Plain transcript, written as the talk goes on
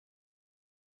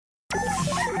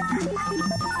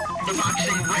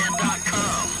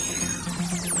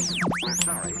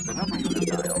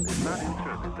not in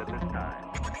service at this time.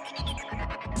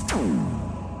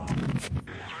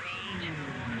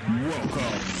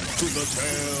 Welcome to the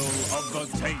Tale of the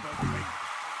Tape.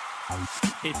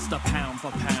 It's the pound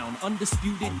for pound,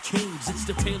 undisputed kings. It's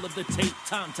the tale of the tape,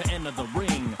 time to enter the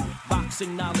ring.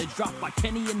 Boxing knowledge dropped by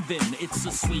Kenny and Vin. It's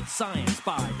the sweet science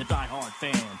by the diehard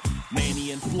fan.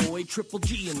 Manny and Floyd, Triple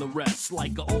G and the rest.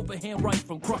 Like an overhand right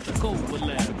from Crusher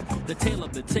Kovalev. The tale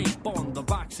of the tape on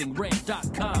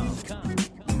theboxingrant.com.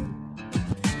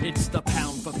 It's the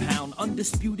pound for pound,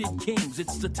 undisputed kings.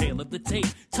 It's the tale of the tape,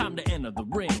 time to enter the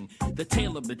ring. The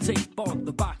tale of the tape on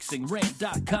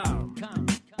theboxingrant.com.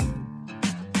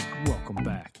 Welcome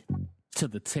back to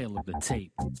the tale of the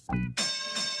tape.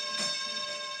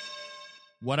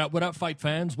 What up, fight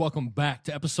fans? Welcome back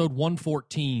to episode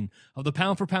 114 of the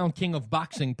Pound for Pound King of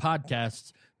Boxing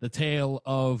podcasts, the tale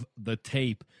of the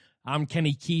tape. I'm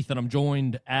Kenny Keith, and I'm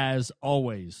joined, as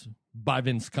always, by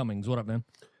Vince Cummings. What up, man?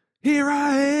 Here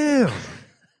I am,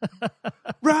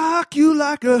 rock you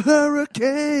like a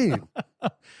hurricane.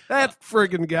 That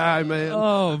friggin' guy, man.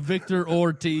 Oh, Victor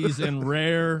Ortiz in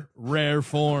rare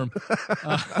form.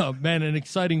 Man, an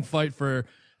exciting fight for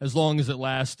as long as it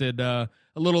lasted. A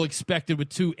little expected with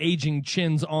two aging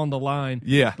chins on the line.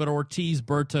 Yeah. But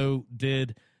Ortiz-Berto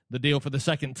did the deal for the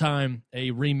second time, a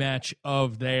rematch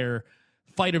of their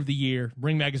Fight of the Year,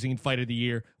 Ring Magazine Fight of the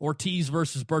Year. Ortiz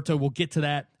versus Berto. We'll get to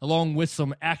that, along with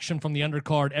some action from the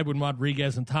undercard, Edwin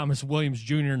Rodriguez and Thomas Williams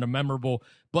Jr. in a memorable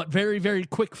but very, very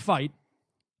quick fight.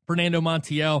 Fernando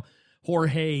Montiel,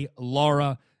 Jorge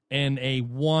Lara, and a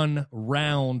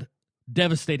one-round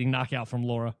devastating knockout from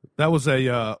Lara. That was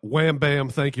a wham bam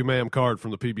thank you ma'am card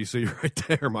from the PBC right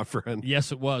there, my friend.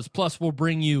 Yes, it was. Plus, we'll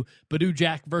bring you Badou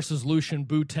Jack versus Lucian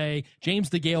Bute, James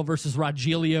DeGale versus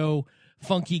Rogelio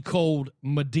Funky Cold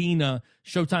Medina.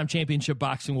 Showtime Championship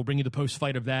Boxing will bring you the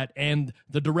post-fight of that, and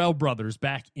the Durrell brothers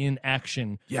back in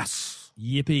action. Yes.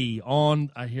 Yippee.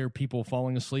 On, I hear people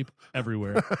falling asleep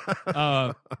everywhere.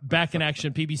 Back in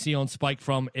action, PBC on Spike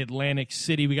from Atlantic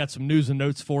City. We got some news and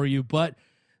notes for you, but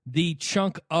the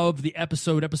chunk of the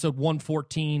episode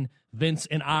 114, Vince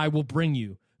and I will bring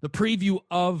you the preview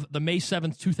of the May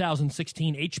 7th,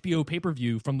 2016 HBO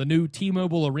pay-per-view from the new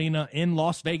T-Mobile Arena in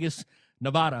Las Vegas,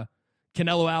 Nevada.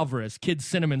 Canelo Alvarez, Kid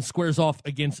Cinnamon, squares off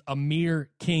against Amir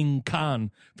Khan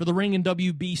for the ring and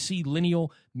WBC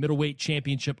lineal middleweight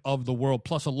championship of the world,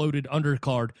 plus a loaded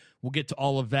undercard. We'll get to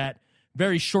all of that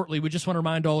very shortly. We just want to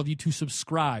remind all of you to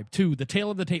subscribe to the Tale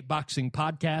of the Tape Boxing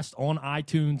podcast on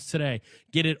iTunes today.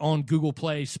 Get it on Google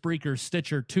Play, Spreaker,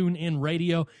 Stitcher, TuneIn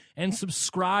Radio, and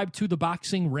subscribe to the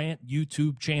Boxing Rant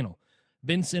YouTube channel.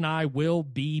 Vince and I will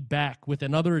be back with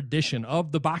another edition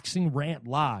of the Boxing Rant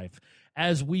Live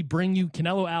as we bring you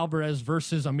Canelo Alvarez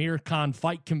versus Amir Khan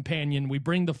Fight Companion. We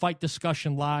bring the fight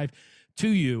discussion live to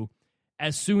you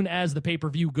as soon as the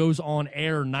pay-per-view goes on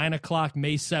air, 9 o'clock,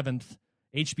 May 7th,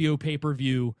 HBO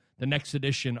pay-per-view, the next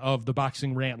edition of the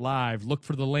Boxing Rant Live. Look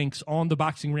for the links on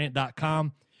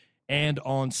theboxingrant.com and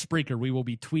on Spreaker. We will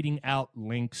be tweeting out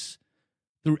links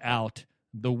throughout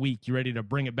the week. You ready to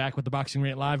bring it back with the Boxing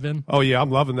Rant Live, Vin? Oh, yeah,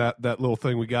 I'm loving that little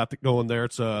thing we got going there.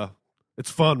 It's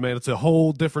fun, man. It's a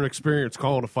whole different experience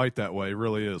calling a fight that way. It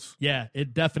really is. Yeah,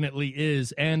 it definitely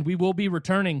is. And we will be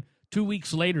returning 2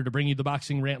 weeks later to bring you the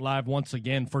Boxing Rant Live once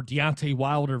again for Deontay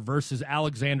Wilder versus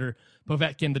Alexander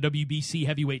Povetkin, the WBC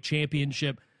Heavyweight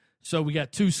Championship. So we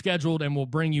got two scheduled, and we'll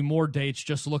bring you more dates.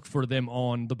 Just look for them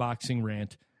on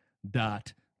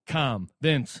theboxingrant.com.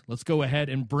 Vince, let's go ahead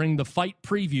and bring the fight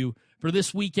preview for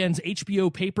this weekend's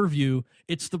HBO pay-per-view.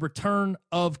 It's the return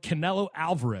of Canelo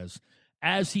Alvarez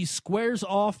as he squares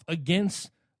off against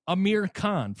Amir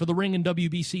Khan for the ring and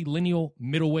WBC lineal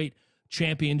middleweight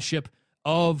championship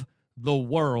of the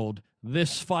world.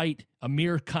 This fight,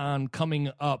 Amir Khan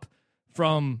coming up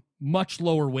from much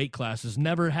lower weight classes,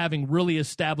 never having really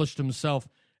established himself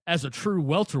as a true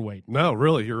welterweight. No,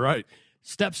 really, you're right.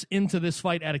 Steps into this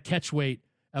fight at a catch weight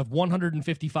of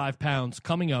 155 pounds,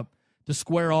 coming up to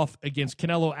square off against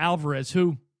Canelo Alvarez,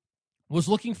 who was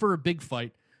looking for a big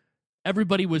fight.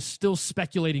 Everybody was still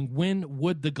speculating when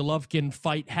would the Golovkin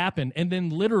fight happen. And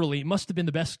then literally, it must have been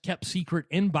the best kept secret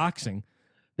in boxing.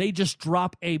 They just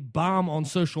drop a bomb on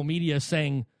social media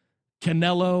saying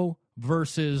Canelo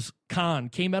versus Khan.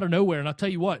 Came out of nowhere. And I'll tell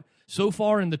you what, so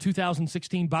far in the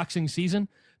 2016 boxing season,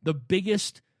 the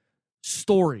biggest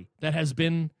story that has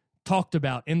been talked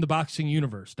about in the boxing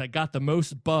universe that got the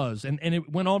most buzz, and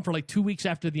it went on for like 2 weeks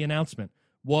after the announcement,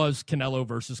 was Canelo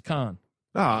versus Khan.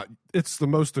 It's the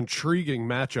most intriguing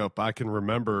matchup I can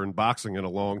remember in boxing in a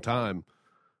long time.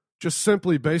 Just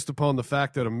simply based upon the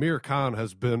fact that Amir Khan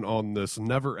has been on this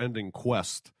never-ending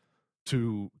quest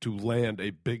to land a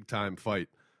big-time fight.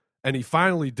 And he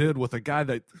finally did with a guy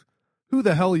that, who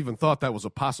the hell even thought that was a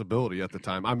possibility at the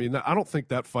time? I mean, I don't think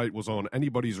that fight was on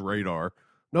anybody's radar.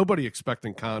 Nobody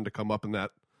expecting Khan to come up in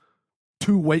that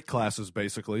 2 weight classes,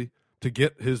 basically, to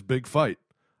get his big fight.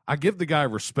 I give the guy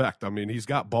respect. I mean, he's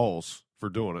got balls for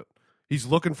doing it. He's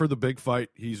looking for the big fight.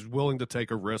 He's willing to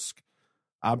take a risk.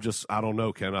 I don't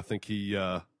know, Ken. I think he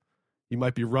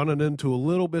might be running into a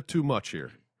little bit too much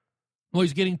here. Well,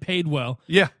 he's getting paid well.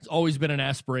 Yeah. It's always been an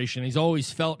aspiration. He's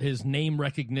always felt his name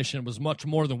recognition was much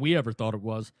more than we ever thought it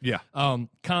was. Yeah.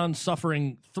 Khan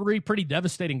suffering 3 pretty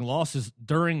devastating losses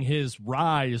during his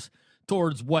rise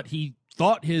towards what he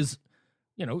thought his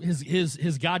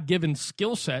God-given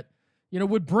skill set,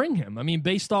 would bring him. I mean,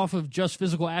 based off of just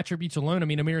physical attributes alone, I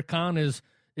mean, Amir Khan is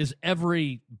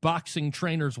every boxing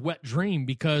trainer's wet dream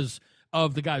because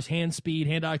of the guy's hand speed,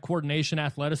 hand-eye coordination,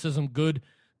 athleticism, good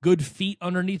feet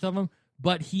underneath of him.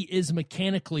 But he is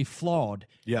mechanically flawed,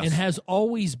 yes, and has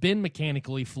always been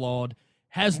mechanically flawed,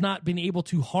 has not been able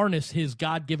to harness his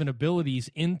God-given abilities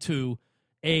into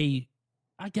a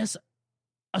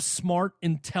smart,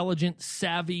 intelligent,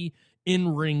 savvy,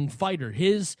 in-ring fighter.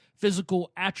 His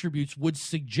physical attributes would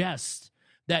suggest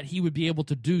that he would be able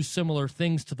to do similar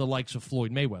things to the likes of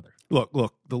Floyd Mayweather.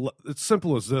 Look, it's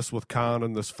simple as this with Khan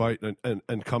in this fight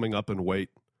and coming up in weight.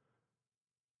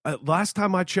 Last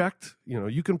time I checked,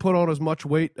 you can put on as much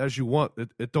weight as you want.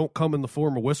 It don't come in the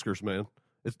form of whiskers, man.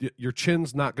 Your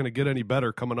chin's not going to get any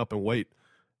better coming up in weight.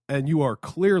 And you are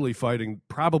clearly fighting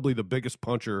probably the biggest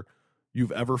puncher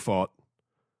you've ever fought.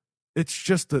 It's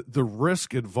just the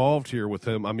risk involved here with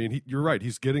him. I mean, you're right.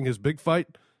 He's getting his big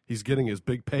fight. He's getting his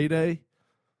big payday.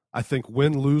 I think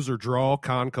win, lose, or draw,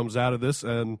 Khan comes out of this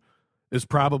and is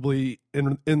probably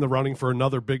in the running for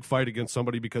another big fight against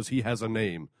somebody because he has a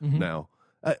name now.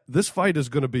 This fight is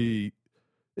going to be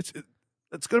it's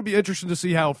going to be interesting to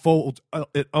see how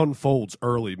it unfolds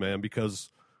early, man,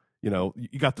 because you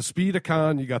got the speed of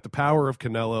Khan, you got the power of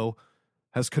Canelo.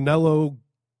 Has Canelo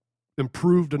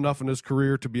improved enough in his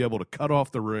career to be able to cut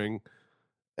off the ring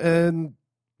and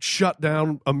shut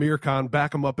down Amir Khan,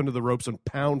 back him up into the ropes and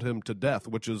pound him to death,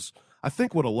 which is, I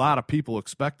think, what a lot of people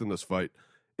expect in this fight.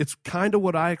 It's kind of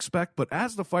what I expect, but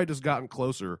as the fight has gotten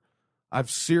closer, I've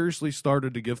seriously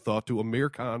started to give thought to Amir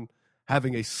Khan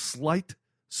having a slight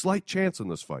chance in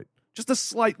this fight. Just a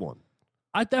slight one.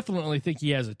 I definitely think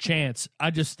he has a chance.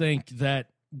 I just think that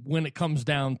when it comes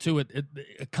down to it,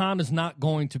 Khan is not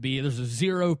going to be, there's a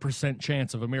 0%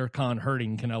 chance of Amir Khan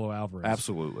hurting Canelo Alvarez.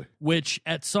 Absolutely. Which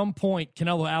at some point,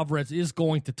 Canelo Alvarez is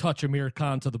going to touch Amir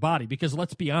Khan to the body because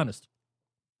let's be honest,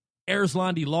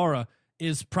 Erislandy Lara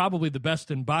is probably the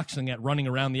best in boxing at running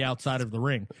around the outside of the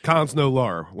ring. Khan's no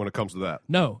Lara when it comes to that.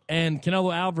 No, and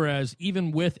Canelo Alvarez,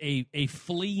 even with a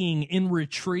fleeing in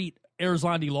retreat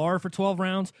Erislandy Lara for 12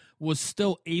 rounds, was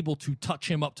still able to touch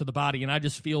him up to the body. And I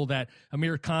just feel that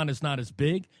Amir Khan is not as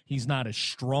big. He's not as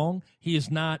strong. He is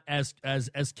not as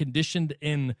conditioned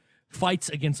in fights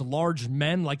against large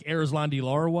men like Erislandy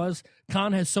Lara was.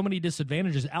 Khan has so many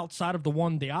disadvantages outside of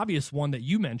the obvious one that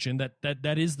you mentioned,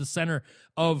 that is the center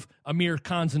of Amir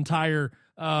Khan's entire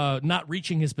not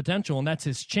reaching his potential, and that's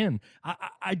his chin.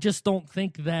 I just don't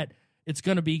think that it's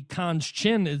going to be Khan's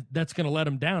chin that's going to let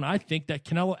him down. I think that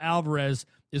Canelo Alvarez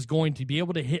is going to be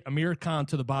able to hit Amir Khan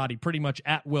to the body pretty much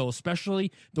at will,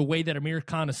 especially the way that Amir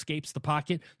Khan escapes the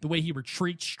pocket, the way he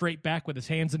retreats straight back with his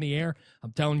hands in the air.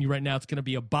 I'm telling you right now, it's going to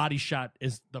be a body shot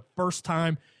is the first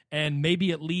time, and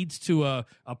maybe it leads to a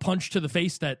punch to the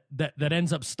face that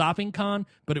ends up stopping Khan,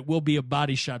 but it will be a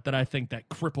body shot that I think that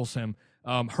cripples him,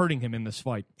 hurting him in this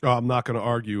fight. I'm not going to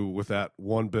argue with that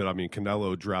one bit. I mean,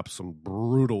 Canelo dropped some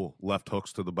brutal left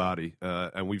hooks to the body,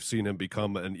 and we've seen him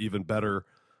become an even better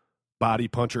body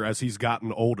puncher as he's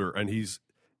gotten older, and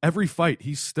every fight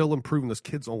he's still improving. This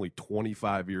kid's only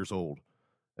 25 years old,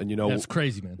 and that's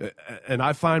crazy, man. And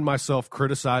I find myself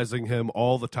criticizing him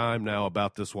all the time now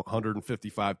about this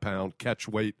 155-pound catch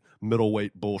weight,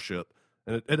 middleweight bullshit,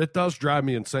 and it does drive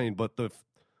me insane. But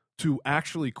to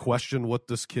actually question what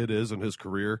this kid is in his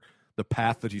career, the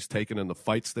path that he's taken and the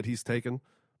fights that he's taken,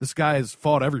 this guy has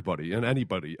fought everybody and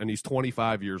anybody, and he's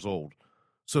 25 years old.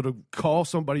 So to call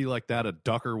somebody like that a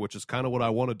ducker, which is kind of what I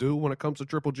want to do when it comes to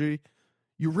Triple G,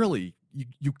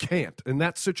 you can't. In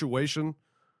that situation,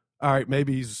 all right,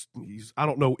 maybe he's I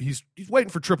don't know, he's waiting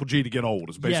for Triple G to get old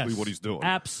is basically what he's doing.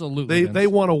 Absolutely. They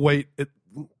want to wait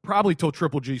probably till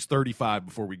Triple G's 35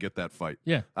 before we get that fight.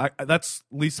 Yeah. That's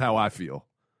at least how I feel.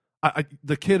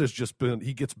 The kid has just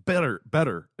he gets better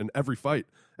in every fight,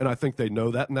 and I think they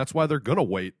know that, and that's why they're going to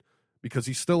wait, because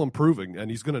he's still improving, and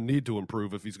he's going to need to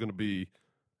improve if he's going to be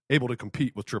able to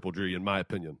compete with Triple G, in my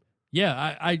opinion.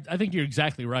 Yeah, I think you're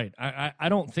exactly right. I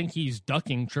don't think he's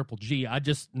ducking Triple G.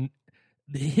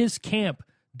 His camp,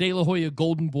 De La Hoya,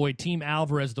 Golden Boy, Team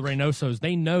Alvarez, the Reynosos,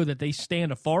 they know that they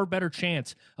stand a far better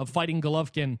chance of fighting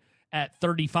Golovkin at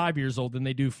 35 years old than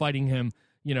they do fighting him,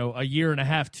 a year and a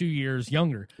half, 2 years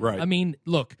younger. Right. I mean,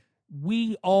 look,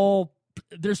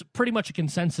 there's pretty much a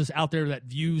consensus out there that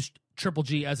views Triple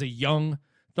G as a young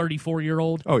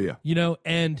 34-year-old. Oh, yeah.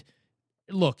 And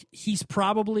look, he's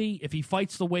probably, if he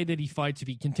fights the way that he fights, if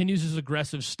he continues his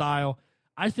aggressive style,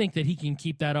 I think that he can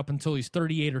keep that up until he's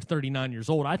 38 or 39 years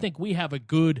old. I think we have a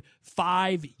good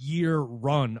 5-year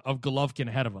run of Golovkin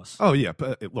ahead of us. Oh, yeah.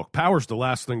 Look, power's the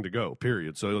last thing to go,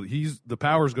 period. So the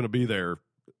power's going to be there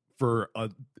for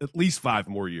at least 5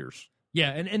 more years.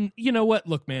 Yeah, and you know what?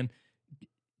 Look, man,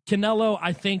 Canelo,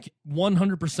 I think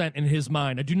 100% in his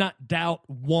mind, I do not doubt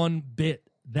one bit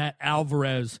that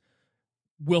Alvarez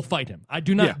will fight him. I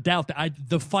do not doubt that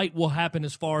the fight will happen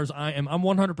as far as I am. I'm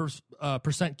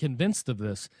 100% convinced of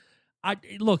this.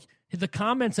 Look, the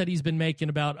comments that he's been making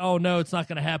about, oh, no, it's not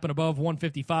going to happen above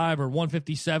 155 or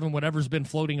 157, whatever's been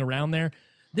floating around there.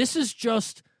 This is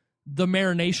just the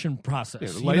marination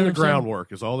process. Yeah, laying the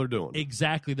groundwork is all they're doing.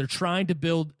 Exactly. They're trying to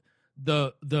build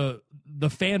the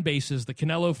fan bases, the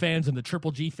Canelo fans and the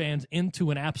Triple G fans, into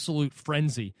an absolute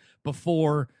frenzy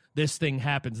before this thing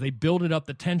happens. They build it up.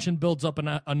 The tension builds up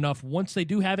enough. Once they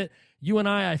do have it, you and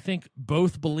I think,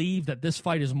 both believe that this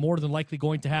fight is more than likely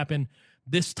going to happen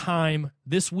this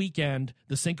weekend,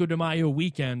 the Cinco de Mayo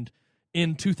weekend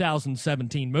in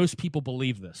 2017. Most people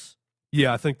believe this.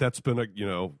 Yeah, I think that's been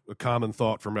a common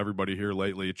thought from everybody here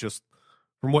lately. It's just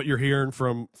from what you're hearing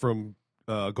from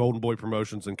Golden Boy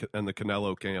Promotions and the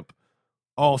Canelo camp,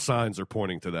 all signs are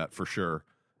pointing to that for sure.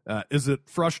 Is it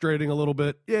frustrating a little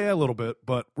bit? Yeah, a little bit,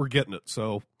 but we're getting it.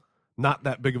 So not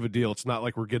that big of a deal. It's not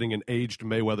like we're getting an aged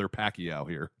Mayweather-Pacquiao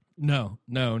here. No.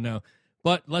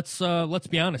 But let's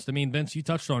be honest. I mean, Vince, you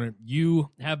touched on it.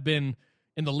 You have been,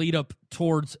 in the lead up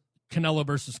towards Canelo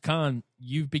versus Khan,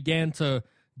 you've began to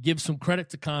give some credit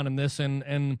to Khan in this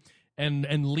and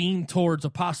lean towards a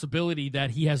possibility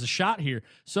that he has a shot here.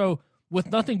 So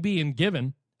with nothing being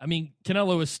given, I mean,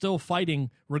 Canelo is still fighting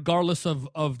regardless of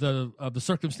the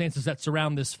circumstances that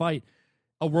surround this fight.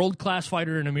 A world-class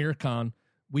fighter in Amir Khan.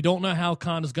 We don't know how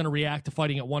Khan is going to react to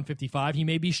fighting at 155. He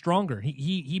may be stronger.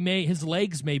 His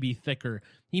legs may be thicker.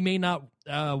 He may not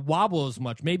wobble as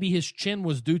much. Maybe his chin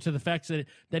was due to the fact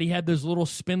that he had those little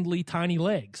spindly, tiny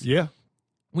legs. Yeah.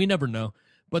 We never know.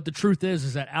 But the truth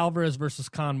is that Alvarez versus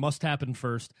Khan must happen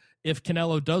first. If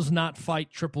Canelo does not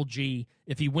fight Triple G,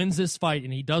 if he wins this fight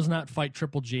and he does not fight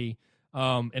Triple G,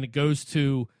 and it goes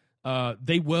to, the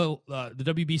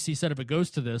WBC said if it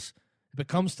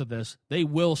comes to this, they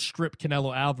will strip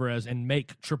Canelo Alvarez and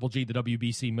make Triple G the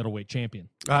WBC middleweight champion.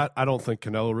 I don't think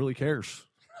Canelo really cares.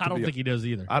 I don't think he does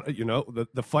either.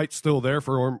 The fight's still there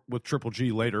for him with Triple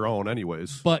G later on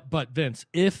anyways. But Vince,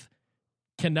 if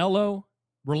Canelo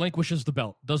relinquishes the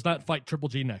belt, does not fight Triple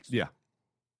G next. Yeah.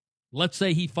 Let's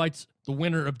say he fights the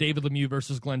winner of David Lemieux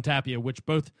versus Glenn Tapia, which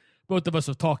both of us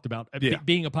have talked about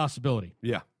being a possibility.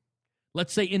 Yeah.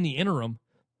 Let's say in the interim,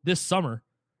 this summer,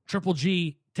 Triple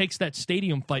G takes that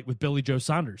stadium fight with Billy Joe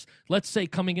Saunders. Let's say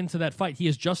coming into that fight, he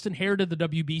has just inherited the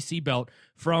WBC belt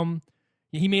from,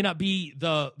 he may not be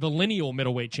the lineal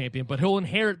middleweight champion, but he'll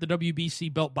inherit the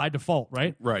WBC belt by default,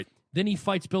 right? Right. Then he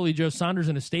fights Billy Joe Saunders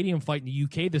in a stadium fight in the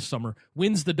UK this summer,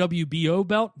 wins the WBO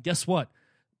belt. Guess what?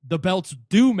 The belts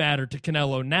do matter to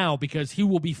Canelo now because he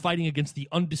will be fighting against the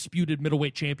undisputed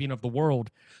middleweight champion of the world,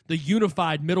 the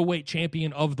unified middleweight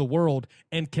champion of the world,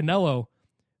 and Canelo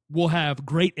will have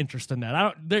great interest in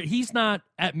that. He's not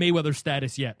at Mayweather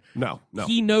status yet. No.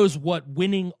 He knows what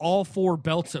winning all 4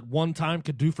 belts at one time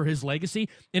could do for his legacy,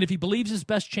 and if he believes his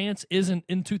best chance isn't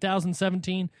in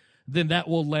 2017, then that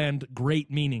will lend great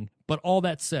meaning. But all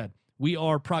that said, we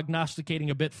are prognosticating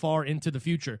a bit far into the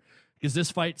future because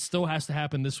this fight still has to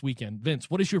happen this weekend. Vince,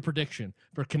 what is your prediction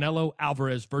for Canelo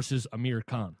Alvarez versus Amir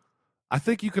Khan? I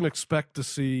think you can expect to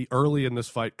see early in this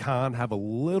fight Khan have a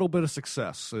little bit of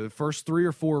success. First 3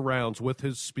 or 4 rounds with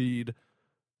his speed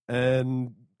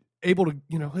and able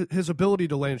to, his ability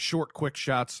to land short, quick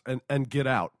shots and get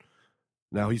out.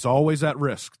 Now, he's always at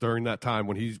risk during that time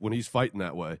when he's fighting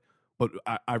that way. But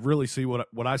I really see what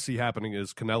I see happening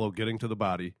is Canelo getting to the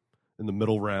body in the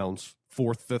middle rounds,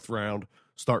 4th, 5th round,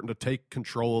 starting to take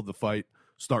control of the fight,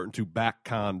 starting to back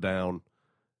Khan down.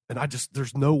 And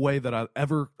there's no way that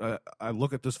I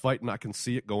look at this fight and I can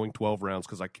see it going 12 rounds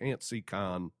because I can't see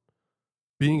Khan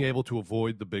being able to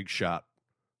avoid the big shot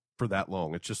for that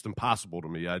long. It's just impossible to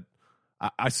me.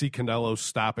 I see Canelo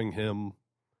stopping him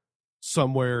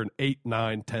somewhere in 8,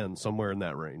 9, 10, somewhere in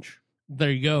that range. There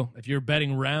you go. If you're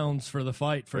betting rounds for the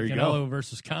fight for Canelo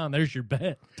versus Khan, there's your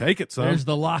bet. Take it, son. There's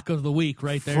the lock of the week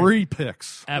right there. Free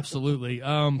picks. Absolutely.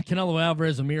 Canelo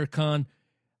Alvarez, Amir Khan.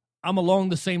 I'm along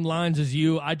the same lines as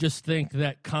you. I just think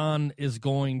that Khan is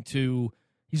going to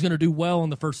do well in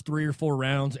the first 3 or 4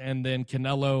 rounds, and then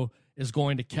Canelo is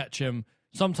going to catch him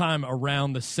sometime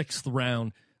around the 6th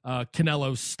round.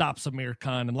 Canelo stops Amir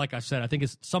Khan, and like I said, I think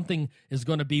something is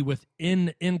going to be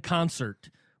in concert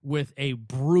with a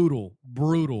brutal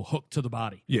hook to the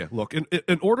body. Yeah, look,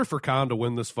 in order for Khan to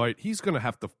win this fight, he's going to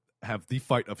have the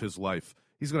fight of his life.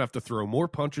 He's going to have to throw more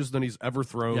punches than he's ever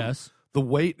thrown. Yes. The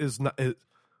weight is not.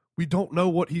 We don't know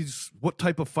what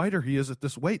type of fighter he is at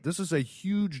this weight. This is a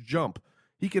huge jump.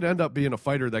 He could end up being a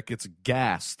fighter that gets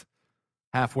gassed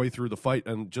halfway through the fight,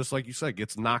 and just like you said,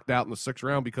 gets knocked out in the 6th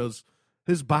round because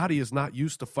his body is not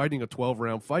used to fighting a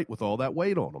 12-round fight with all that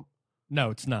weight on him. No,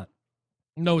 it's not.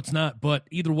 But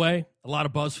either way, a lot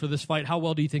of buzz for this fight. How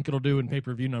well do you think it'll do in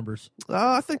pay-per-view numbers?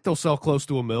 I think they'll sell close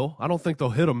to $1 million. I don't think they'll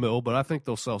hit $1 million, but I think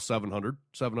they'll sell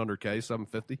 700K,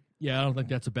 750. Yeah, I don't think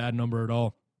that's a bad number at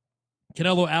all.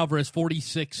 Canelo Alvarez,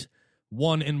 46-1-1.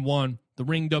 The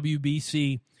Ring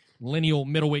WBC Lineal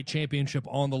Middleweight Championship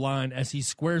on the line as he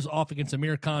squares off against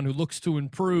Amir Khan, who looks to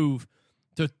improve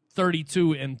to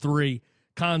 32-3.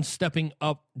 Khan stepping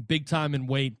up big time in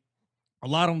weight. A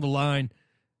lot on the line.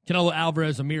 Canelo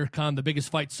Alvarez, Amir Khan, the biggest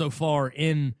fight so far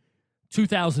in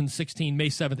 2016, May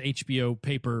 7th, HBO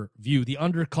pay-per-view. The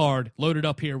undercard loaded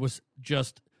up here was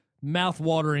just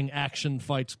mouth-watering action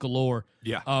fights galore.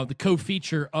 Yeah. The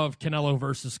co-feature of Canelo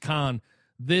versus Khan.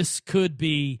 This could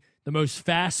be the most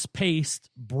fast-paced,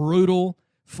 brutal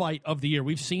fight of the year.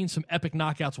 We've seen some epic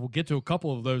knockouts. We'll get to a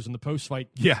couple of those in the post-fight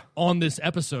on this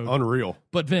episode. Unreal.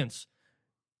 But Vince,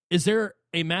 is there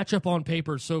a matchup on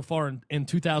paper so far in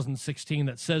 2016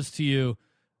 that says to you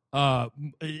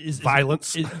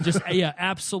violence? Is just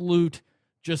absolute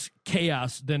just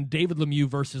chaos than David Lemieux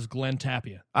versus Glenn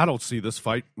Tapia? I don't see this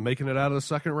fight making it out of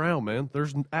the 2nd round, man.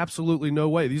 There's absolutely no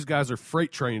way. These guys are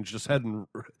freight trains just heading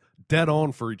dead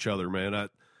on for each other, man.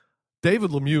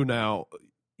 David Lemieux now,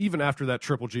 even after that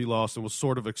Triple G loss and was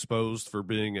sort of exposed for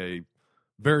being a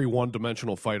very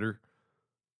one-dimensional fighter,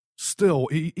 still,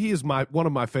 he is one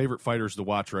of my favorite fighters to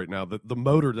watch right now. The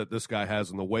motor that this guy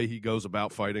has and the way he goes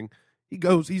about fighting,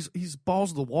 he's balls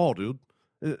to the wall, dude.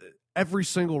 Every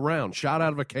single round, shot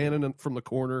out of a cannon from the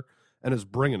corner, and is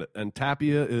bringing it. And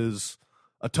Tapia is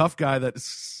a tough guy I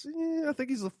think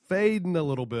he's fading a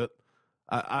little bit.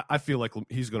 I feel like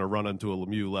he's going to run into a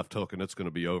Lemieux left hook, and it's going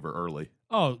to be over early.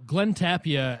 Oh, Glenn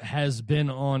Tapia has been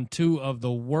on 2 of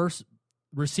the worst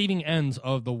receiving ends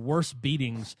of the worst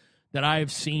beatings that I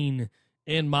have seen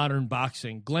in modern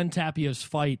boxing. Glenn Tapia's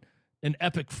fight, an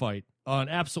epic fight, one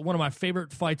of my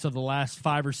favorite fights of the last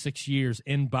 5 or 6 years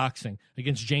in boxing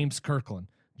against James Kirkland.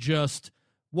 Just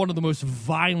one of the most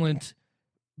violent,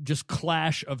 just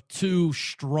clash of 2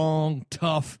 strong,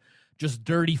 tough, just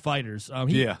dirty fighters.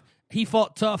 He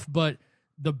fought tough, but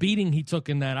the beating he took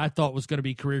in that I thought was going to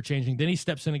be career-changing. Then he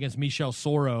steps in against Michel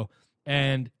Soro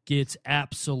and gets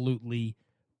absolutely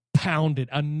pounded.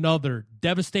 Another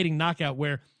devastating knockout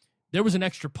where there was an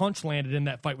extra punch landed in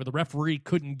that fight where the referee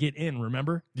couldn't get in,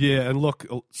 remember? Yeah, and look,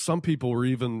 some people were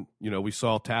even, we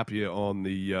saw Tapia on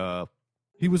the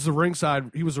he was a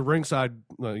ringside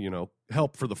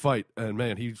help for the fight, and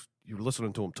man, you're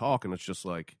listening to him talk, and it's just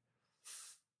like,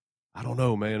 I don't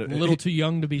know, man. A little too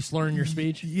young to be slurring your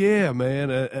speech? Yeah, man,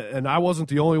 and I wasn't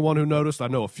the only one who noticed. I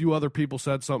know a few other people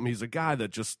said something. He's a guy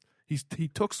that he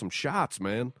took some shots,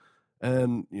 man,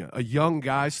 and a young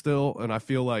guy still, and I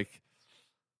feel like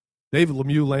David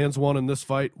Lemieux lands one in this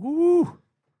fight. Woo!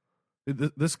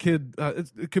 This kid,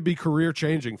 it could be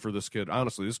career-changing for this kid.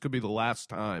 Honestly, this could be the last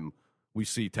time we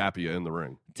see Tapia in the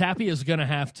ring. Tapia is going to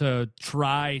have to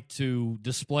try to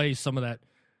display some of that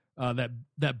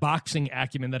that boxing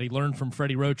acumen that he learned from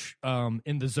Freddie Roach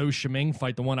in the Zhou Shiming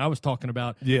fight, the one I was talking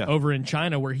about over in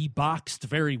China, where he boxed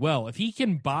very well. If he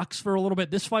can box for a little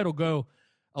bit, this fight will go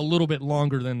a little bit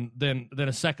longer than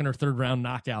a second or third round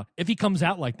knockout. If he comes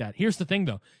out like that. Here's the thing,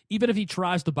 though. Even if he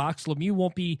tries to box, Lemieux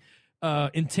won't be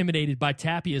intimidated by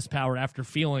Tapia's power after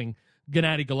feeling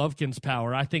Gennady Golovkin's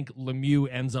power. I think Lemieux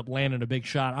ends up landing a big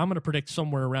shot. I'm going to predict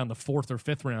somewhere around the 4th or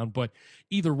 5th round, but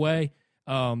either way,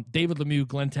 David Lemieux,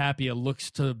 Glenn Tapia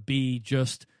looks to be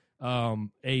just a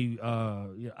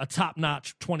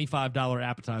top-notch $25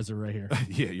 appetizer right here.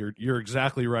 Yeah, you're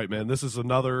exactly right, man. This is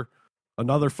another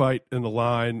fight in the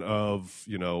line of,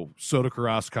 Soto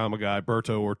Karass, Kamagai,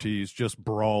 Berto Ortiz, just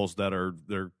brawls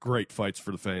they're great fights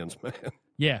for the fans, man.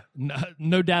 Yeah,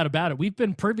 no doubt about it. We've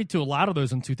been privy to a lot of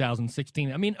those in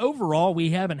 2016. I mean, overall, we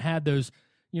haven't had those,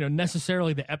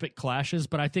 necessarily the epic clashes,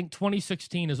 but I think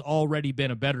 2016 has already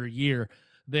been a better year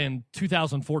than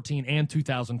 2014 and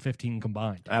 2015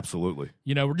 combined. Absolutely.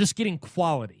 We're just getting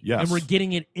quality. Yes. And we're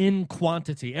getting it in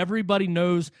quantity. Everybody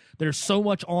knows there's so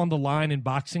much on the line in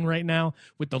boxing right now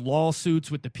with the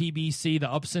lawsuits, with the PBC,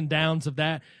 the ups and downs of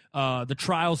that, the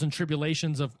trials and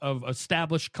tribulations of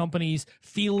established companies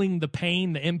feeling the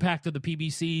pain, the impact of the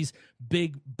PBC's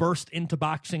big burst into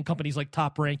boxing. Companies like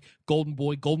Top Rank, Golden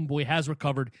Boy. Golden Boy has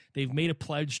recovered. They've made a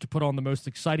pledge to put on the most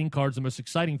exciting cards, the most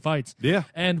exciting fights. Yeah.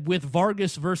 And with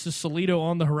Vargas versus Salido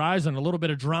on the horizon, a little bit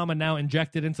of drama now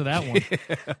injected into that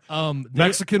one.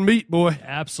 Mexican meat, boy.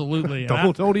 Absolutely.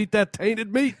 Don't eat that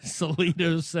tainted meat.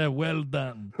 Salido said, well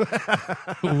done.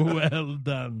 Well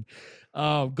done.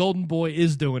 Golden Boy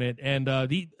is doing it. And,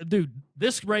 dude,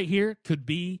 this right here could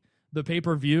be the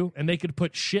pay-per-view, and they could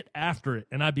put shit after it,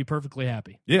 and I'd be perfectly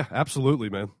happy. Yeah, absolutely,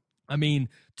 man. I mean,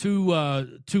 two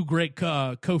great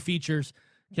co-features,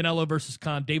 Canelo versus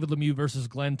Khan, David Lemieux versus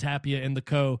Glenn Tapia in the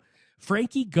co.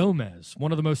 Frankie Gomez,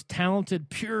 one of the most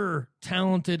talented, pure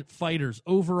talented fighters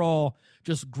overall,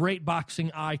 just great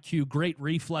boxing IQ, great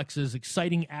reflexes,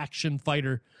 exciting action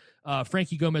fighter.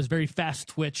 Frankie Gomez, very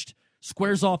fast-twitched,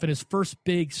 squares off in his first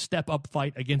big step-up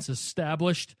fight against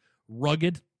established,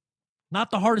 rugged, not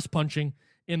the hardest punching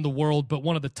in the world, but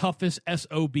one of the toughest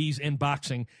SOBs in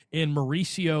boxing in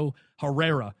Mauricio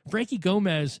Herrera. Frankie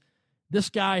Gomez, this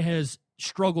guy has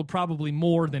struggled probably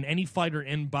more than any fighter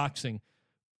in boxing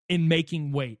in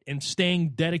making weight and staying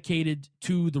dedicated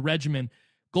to the regimen.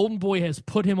 Golden Boy has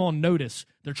put him on notice.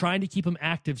 They're trying to keep him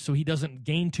active so he doesn't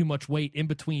gain too much weight in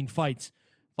between fights.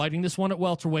 Fighting this one at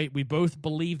welterweight, we both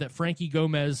believe that Frankie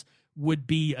Gomez would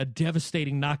be a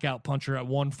devastating knockout puncher at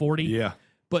 140. Yeah.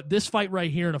 But this fight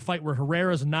right here, in a fight where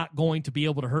Herrera's not going to be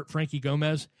able to hurt Frankie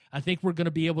Gomez, I think we're going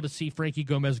to be able to see Frankie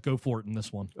Gomez go for it in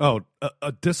this one. Oh,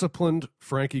 a disciplined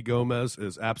Frankie Gomez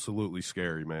is absolutely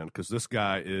scary, man, because this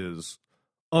guy is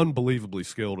unbelievably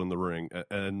skilled in the ring,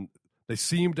 and they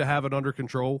seem to have it under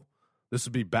control. This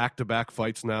would be back-to-back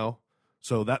fights now.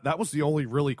 So that was the only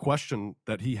really question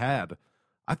that he had.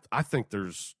 I think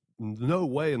there's no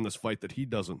way in this fight that he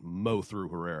doesn't mow through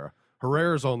Herrera.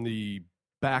 Herrera's on the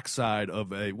backside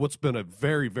of what's been a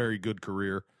very, very good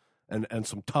career and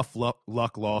some tough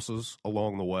luck losses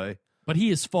along the way. But he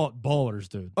has fought ballers,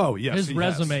 dude. Oh, yes. His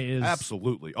resume is...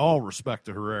 Absolutely. All respect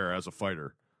to Herrera as a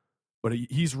fighter. But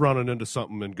he's running into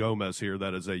something in Gomez here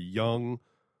that is a young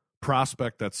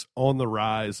prospect that's on the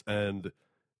rise and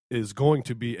is going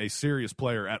to be a serious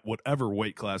player at whatever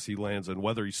weight class he lands in,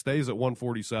 whether he stays at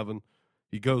 147,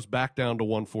 he goes back down to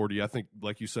 140. I think,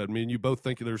 like you said, me and you both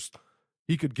think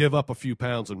he could give up a few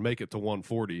pounds and make it to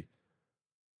 140.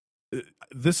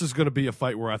 This is going to be a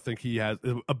fight where I think he has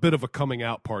a bit of a coming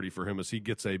out party for him as he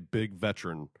gets a big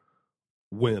veteran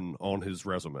win on his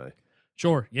resume.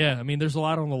 Sure, yeah. I mean, there's a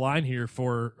lot on the line here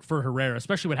for Herrera,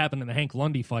 especially what happened in the Hank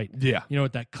Lundy fight. Yeah.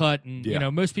 With that cut. And,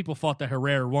 most people thought that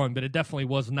Herrera won, but it definitely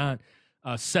was not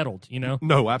settled,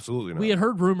 No, absolutely not. We had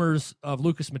heard rumors of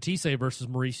Lucas Matisse versus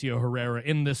Mauricio Herrera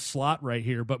in this slot right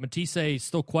here, but Matisse is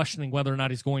still questioning whether or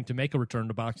not he's going to make a return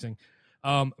to boxing.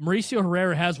 Mauricio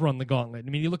Herrera has run the gauntlet.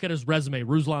 I mean, you look at his resume,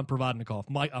 Ruslan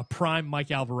Provodnikov, prime Mike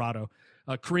Alvarado,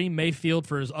 Kareem Mayfield,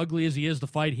 for as ugly as he is to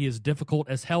fight, he is difficult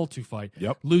as hell to fight.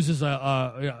 Yep. Loses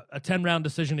a 10-round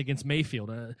decision against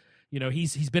Mayfield.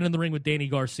 He's been in the ring with Danny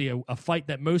Garcia, a fight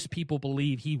that most people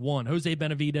believe he won. Jose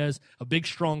Benavidez, a big,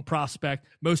 strong prospect.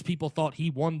 Most people thought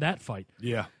he won that fight.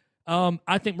 Yeah.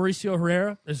 I think Mauricio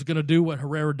Herrera is going to do what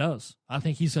Herrera does. I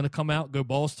think he's going to come out, go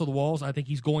balls to the walls. I think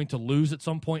he's going to lose at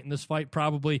some point in this fight,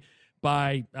 probably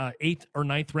by 8th or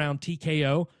 9th round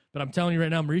TKO. But I'm telling you right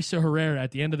now, Mauricio Herrera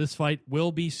at the end of this fight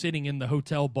will be sitting in the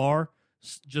hotel bar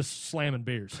just slamming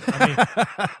beers. I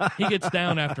mean, he gets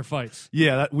down after fights.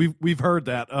 Yeah, we've heard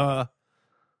that.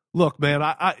 Look, man,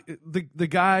 the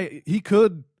guy, he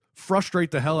could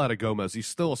frustrate the hell out of Gomez. He's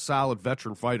still a solid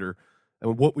veteran fighter,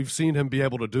 and what we've seen him be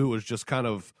able to do is just kind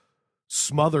of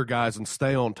smother guys and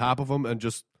stay on top of them and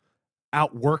just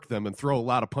outwork them and throw a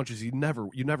lot of punches. You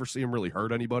never see him really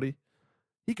hurt anybody.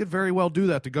 He could very well do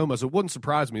that to Gomez. It wouldn't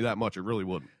surprise me that much. It really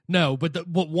wouldn't. No, but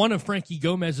one of Frankie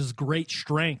Gomez's great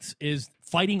strengths is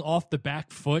fighting off the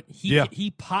back foot.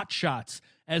 He pot shots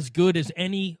as good as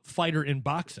any fighter in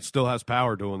boxing. Still has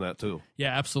power doing that, too.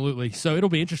 Yeah, absolutely. So it'll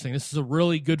be interesting. This is a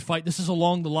really good fight. This is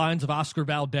along the lines of Oscar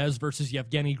Valdez versus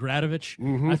Yevgeny Gradovich,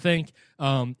 I think,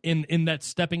 in that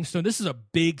stepping stone. This is a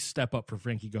big step up for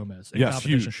Frankie Gomez in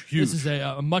competition. Huge. This is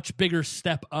a much bigger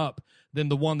step up than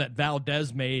the one that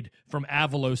Valdez made from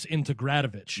Avalos into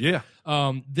Gradovich. Yeah.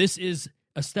 This is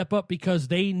a step up because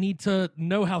they need to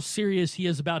know how serious he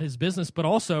is about his business, but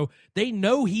also they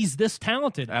know he's this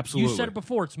talented. Absolutely. You said it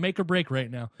before. It's make or break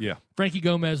right now. Yeah. Frankie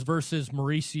Gomez versus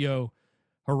Mauricio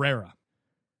Herrera.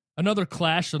 Another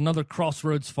clash, another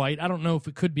crossroads fight. I don't know if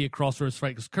it could be a crossroads fight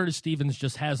because Curtis Stevens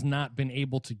just has not been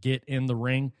able to get in the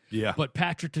ring. Yeah. But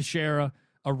Patrick Teixeira,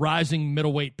 a rising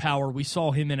middleweight power. We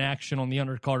saw him in action on the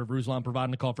undercard of Ruslan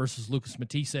Provodnikov versus Lucas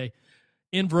Matisse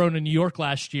in Verona, New York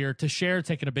last year. Teixeira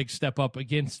taking a big step up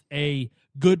against a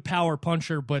good power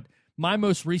puncher. But my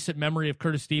most recent memory of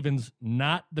Curtis Stevens,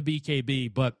 not the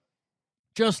BKB, but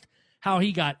just how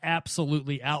he got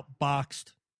absolutely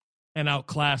outboxed and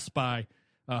outclassed by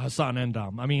Hassan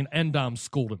Endam. I mean, Endam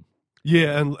schooled him.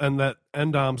 Yeah, and that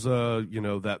Endam's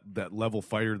that level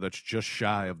fighter that's just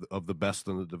shy of the best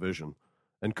in the division.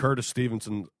 And Curtis Stevens,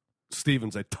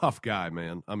 a tough guy,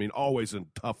 man. I mean, always in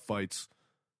tough fights.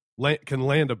 Can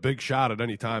land a big shot at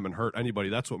any time and hurt anybody.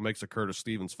 That's what makes a Curtis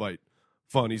Stevens fight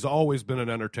fun. He's always been an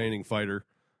entertaining fighter.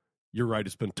 You're right.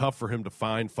 It's been tough for him to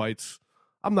find fights.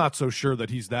 I'm not so sure that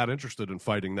he's that interested in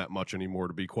fighting that much anymore,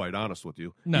 to be quite honest with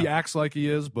you. No. He acts like he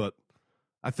is, but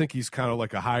I think he's kind of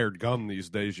like a hired gun these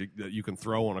days that you can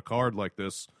throw on a card like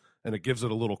this, and it gives it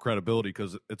a little credibility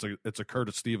because it's a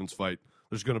Curtis Stevens fight.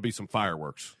 There's going to be some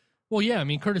fireworks. Well, yeah, I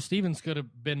mean, Curtis Stevens could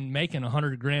have been making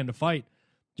 $100,000 to fight,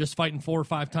 just fighting 4 or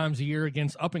 5 times a year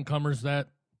against up-and-comers that,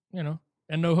 and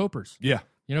no hopers. Yeah.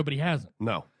 But he hasn't.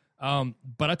 No.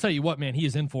 But I tell you what, man, he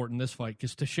is in for it in this fight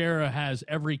because Teixeira has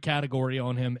every category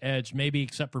on him edged, maybe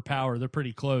except for power. They're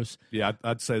pretty close. Yeah,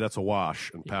 I'd say that's a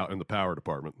wash in the power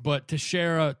department. But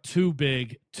Teixeira, too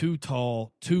big, too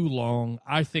tall, too long.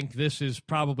 I think this is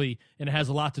probably, and it has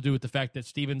a lot to do with the fact that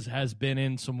Stevens has been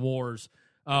in some wars,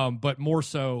 but more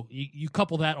so, you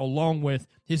couple that along with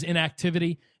his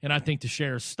inactivity, and I think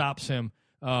Teixeira stops him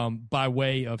by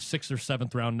way of 6th or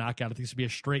 7th round knockout. I think it's going to be a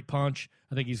straight punch.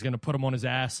 I think he's going to put him on his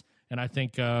ass. And I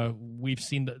think we've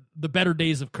seen the better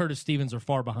days of Curtis Stevens are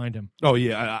far behind him. Oh,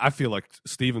 yeah. I feel like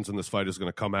Stevens in this fight is going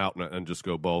to come out and just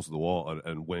go balls to the wall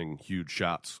and wing huge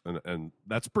shots. And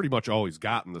that's pretty much all he's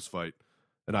got in this fight.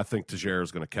 And I think Teixeira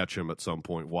is going to catch him at some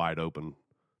point wide open,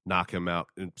 knock him out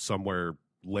somewhere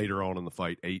later on in the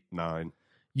fight, 8, 9.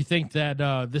 You think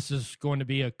that this is going to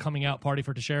be a coming out party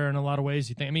for Teixeira in a lot of ways?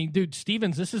 You think? I mean, dude,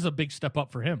 Stevens, this is a big step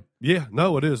up for him. Yeah,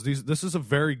 no, it is. This is a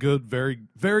very good, very,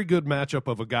 very good matchup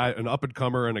of a guy, an up and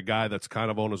comer, and a guy that's kind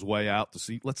of on his way out.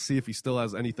 Let's see if he still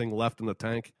has anything left in the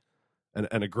tank, and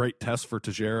a great test for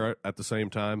Teixeira at the same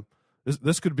time.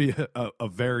 This could be a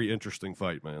very interesting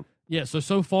fight, man. Yeah.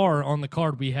 So far on the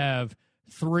card we have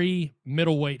 3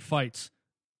 middleweight fights.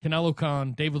 Canelo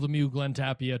Khan, David Lemieux, Glenn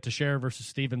Tapia, Teixeira versus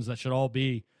Stevens. That should all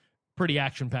be pretty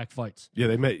action-packed fights. Yeah,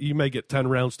 you may get 10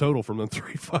 rounds total from them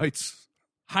 3 fights.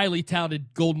 Highly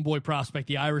touted Golden Boy prospect,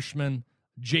 the Irishman,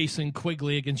 Jason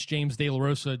Quigley against James De La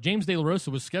Rosa. James De La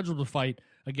Rosa was scheduled to fight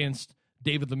against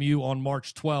David Lemieux on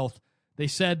March 12th. They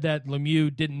said that Lemieux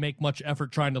didn't make much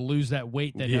effort trying to lose that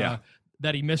weight,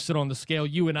 that he missed it on the scale.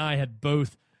 You and I had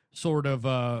both sort of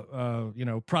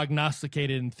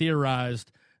prognosticated and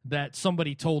theorized that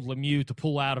somebody told Lemieux to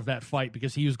pull out of that fight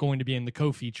because he was going to be in the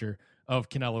co-feature of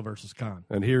Canelo versus Khan.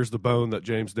 And here's the bone that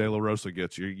James De La Rosa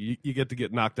gets. You get to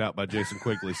get knocked out by Jason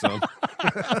Quigley, son.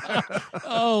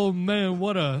 Oh, man,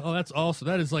 that's awesome.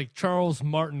 That is like Charles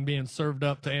Martin being served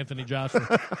up to Anthony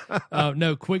Joshua.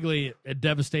 No, Quigley, a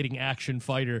devastating action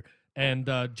fighter. And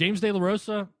James De La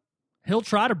Rosa, he'll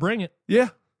try to bring it. Yeah.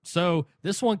 So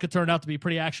this one could turn out to be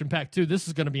pretty action-packed, too. This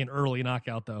is going to be an early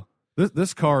knockout, though.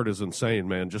 This card is insane,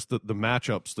 man. Just the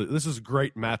matchups. This is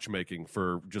great matchmaking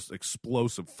for just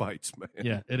explosive fights, man.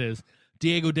 Yeah, it is.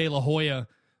 Diego De La Hoya,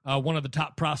 one of the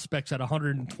top prospects at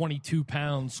 122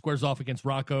 pounds, squares off against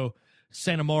Rocco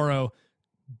Santamaro.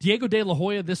 Diego De La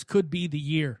Hoya, this could be the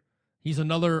year. He's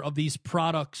another of these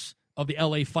products of the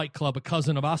LA Fight Club, a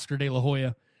cousin of Oscar De La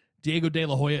Hoya. Diego De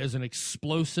La Hoya is an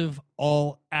explosive,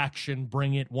 all-action,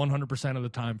 bring-it 100% of the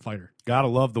time fighter. Gotta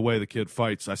love the way the kid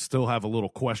fights. I still have a few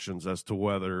questions as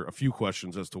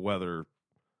to whether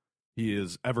he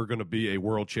is ever going to be a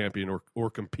world champion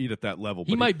or compete at that level.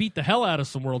 He might beat the hell out of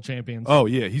some world champions. Oh,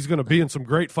 yeah. He's going to be in some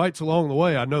great fights along the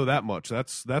way. I know that much.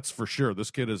 That's for sure. This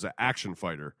kid is an action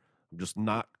fighter. I'm just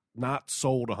not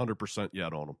sold 100%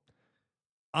 yet on him.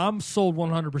 I'm sold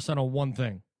 100% on one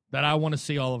thing. That I want to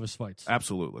see all of his fights.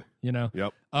 Absolutely.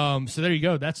 Yep. So there you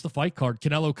go. That's the fight card.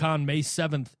 Canelo Khan, May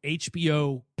 7th,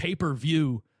 HBO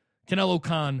pay-per-view. Canelo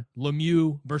Khan,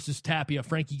 Lemieux versus Tapia.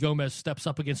 Frankie Gomez steps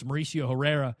up against Mauricio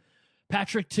Herrera.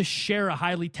 Patrick Teixeira,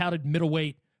 highly touted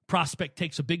middleweight prospect,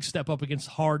 takes a big step up against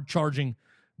hard-charging,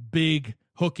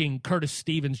 big-hooking Curtis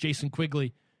Stevens. Jason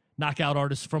Quigley, knockout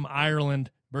artist from Ireland,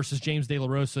 versus James De La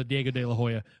Rosa, Diego De La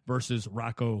Hoya versus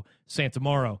Rocco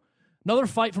Santamaro. Another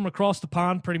fight from across the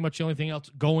pond, pretty much the only thing else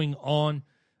going on.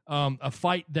 A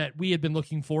fight that we had been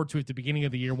looking forward to at the beginning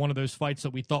of the year, one of those fights that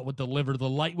we thought would deliver. The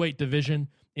lightweight division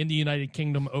in the United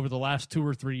Kingdom over the last 2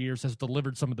 or 3 years has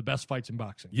delivered some of the best fights in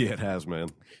boxing. Yeah, it has, man.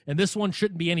 And this one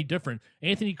shouldn't be any different.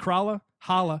 Anthony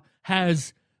Holla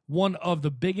has one of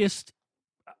the biggest,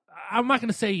 I'm not going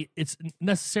to say it's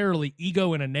necessarily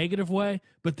ego in a negative way,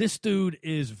 but this dude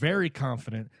is very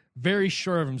confident, very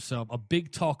sure of himself, a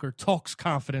big talker, talks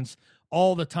confidence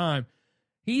all the time.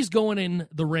 He's going in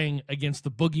the ring against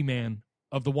the boogeyman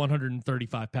of the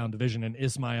 135-pound division in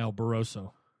Ismael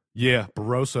Barroso. Yeah,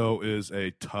 Barroso is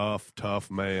a tough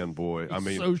man, boy.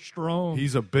 He's so strong.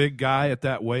 He's a big guy at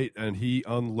that weight, and he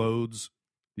unloads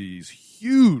these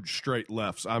huge straight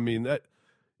lefts. I mean,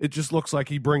 it just looks like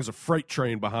he brings a freight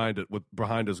train behind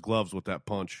his gloves with that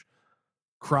punch.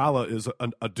 Krala is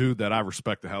a dude that I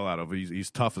respect the hell out of. He's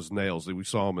tough as nails. We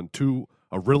saw him in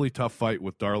a really tough fight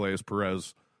with Darleus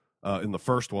Perez in the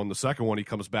first one. The second one, he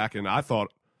comes back, and I thought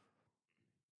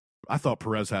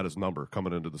Perez had his number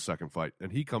coming into the second fight,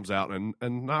 and he comes out and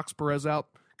knocks Perez out,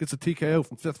 gets a TKO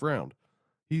from 5th round.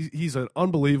 He's an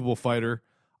unbelievable fighter.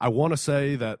 I want to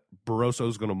say that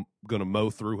Barroso's gonna mow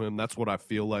through him. That's what I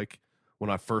feel like when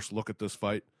I first look at this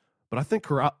fight. But I think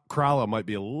Krala might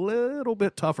be a little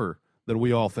bit tougher than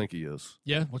we all think he is.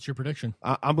 Yeah, what's your prediction?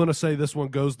 I'm going to say this one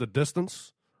goes the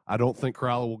distance. I don't think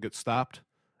Krala will get stopped,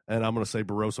 and I'm going to say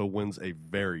Barroso wins a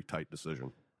very tight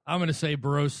decision. I'm going to say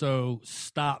Barroso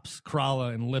stops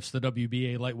Krala and lifts the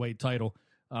WBA lightweight title,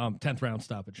 10th round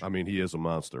stoppage. I mean, he is a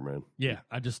monster, man. Yeah,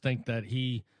 I just think that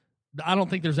I don't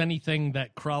think there's anything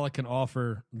that Krala can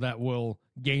offer that will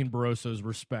gain Barroso's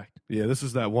respect. Yeah, this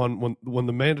is that one when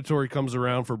the mandatory comes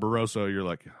around for Barroso, you're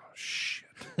like, oh, shit.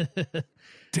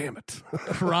 Damn it.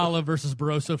 Krala versus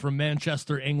Barroso from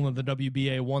Manchester, England, the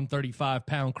WBA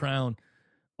 135-pound crown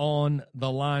on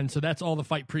the line. So that's all the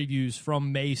fight previews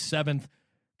from May 7th.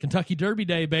 Kentucky Derby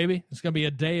Day, baby. It's going to be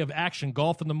a day of action.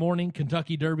 Golf in the morning,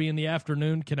 Kentucky Derby in the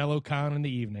afternoon, Canelo Khan in the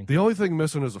evening. The only thing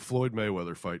missing is a Floyd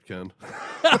Mayweather fight, Ken.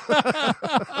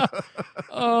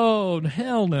 Oh,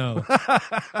 hell no.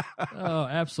 Oh,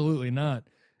 absolutely not.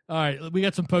 All right, we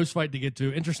got some post-fight to get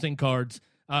to. Interesting cards.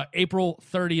 April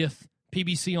 30th,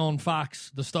 PBC on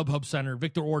Fox, the StubHub Center.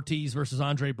 Victor Ortiz versus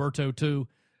Andre Berto 2.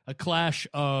 A clash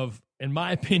of, in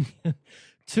my opinion,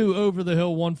 2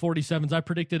 over-the-hill 147s. I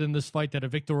predicted in this fight that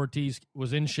if Victor Ortiz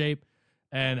was in shape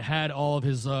and had all of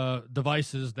his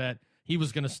devices that he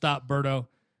was going to stop Berto.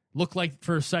 Looked like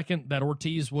for a second that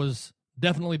Ortiz was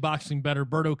definitely boxing better.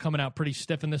 Berto coming out pretty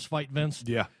stiff in this fight, Vince.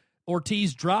 Yeah.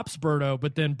 Ortiz drops Berto,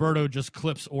 but then Berto just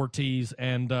clips Ortiz.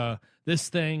 And this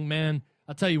thing, man,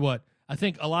 I'll tell you what, I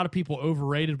think a lot of people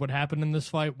overrated what happened in this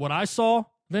fight. What I saw,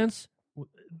 Vince,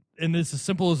 and it's as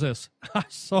simple as this. I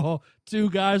saw 2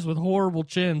 guys with horrible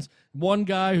chins. One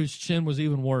guy whose chin was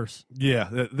even worse.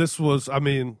 Yeah, this was, I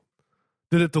mean,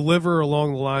 did it deliver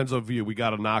along the lines of, we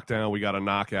got a knockdown, we got a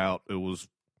knockout? It was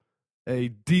a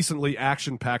decently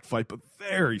action-packed fight, but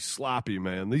very sloppy,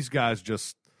 man. These guys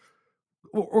just,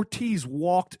 Ortiz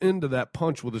walked into that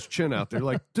punch with his chin out there.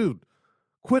 Like, dude,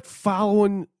 quit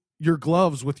following your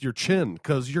gloves with your chin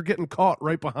because you're getting caught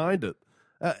right behind it.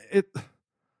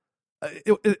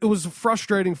 It was a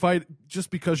frustrating fight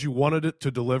just because you wanted it to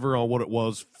deliver on what it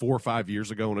was 4 or 5 years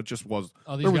ago, and it just was.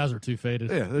 Oh, these guys are too faded.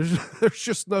 Yeah, there's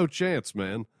just no chance,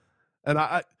 man. And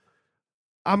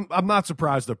I'm not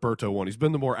surprised that Berto won. He's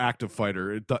been the more active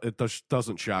fighter. It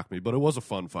doesn't shock me, but it was a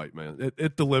fun fight, man.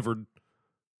 It delivered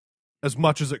as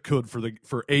much as it could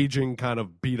for aging kind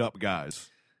of beat up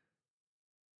guys.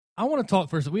 I want to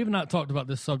talk first. We have not talked about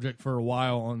this subject for a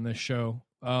while on this show.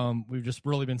 We've just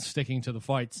really been sticking to the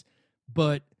fights.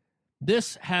 But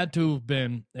this had to have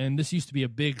been, and this used to be a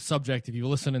big subject if you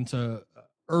listen into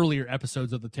earlier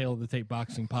episodes of the Tale of the Tape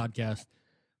Boxing podcast.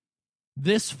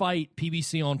 This fight,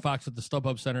 PBC on Fox at the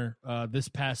StubHub Center this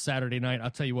past Saturday night,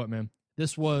 I'll tell you what, man,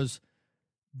 this was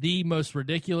the most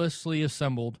ridiculously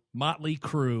assembled motley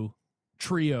crew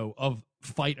trio of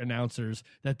fight announcers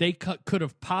that they could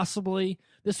have possibly.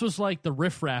 This was like the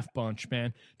riffraff bunch,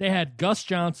 man. They had Gus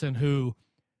Johnson, who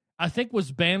I think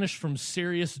was banished from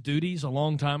serious duties a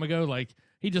long time ago. Like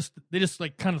they just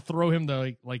like kind of throw him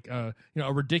the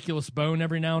a ridiculous bone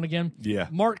every now and again. Yeah.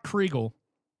 Mark Kriegel,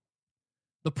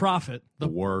 the prophet, the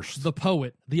worst, the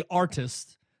poet, the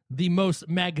artist, the most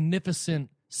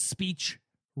magnificent speech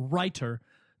writer,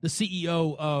 the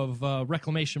CEO of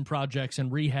reclamation projects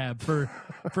and rehab for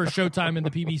Showtime and the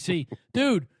PBC.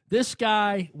 Dude, this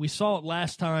guy, we saw it the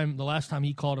last time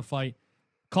he called a fight,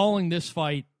 calling this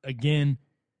fight again.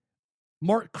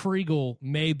 Mark Kriegel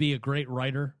may be a great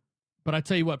writer, but I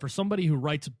tell you what, for somebody who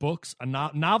writes books,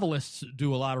 novelists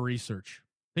do a lot of research.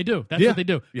 They do. That's what they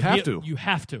do. You have to. You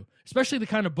have to. Especially the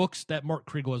kind of books that Mark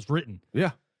Kriegel has written.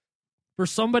 Yeah. For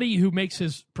somebody who makes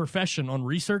his profession on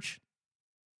research,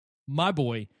 my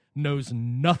boy knows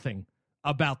nothing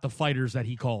about the fighters that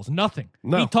he calls. Nothing.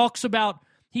 No. He talks about,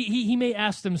 he may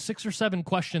ask them 6 or 7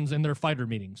 questions in their fighter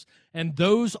meetings, and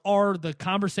those are the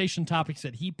conversation topics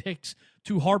that he picks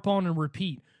to harp on and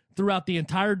repeat throughout the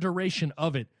entire duration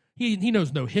of it. He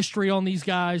knows no history on these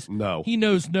guys. No. He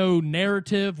knows no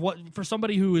narrative. What for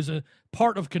somebody who is a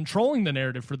part of controlling the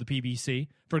narrative for the PBC,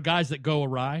 for guys that go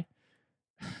awry.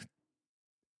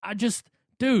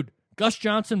 Dude, Gus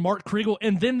Johnson, Mark Kriegel,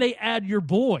 and then they add your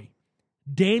boy,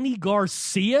 Danny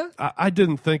Garcia. I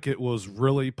didn't think it was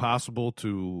really possible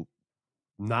to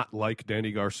not like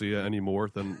Danny Garcia any more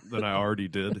than I already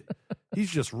did. He's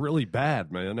just really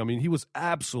bad, man. I mean, he was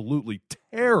absolutely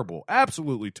terrible.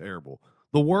 Absolutely terrible.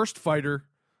 The worst fighter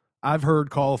I've heard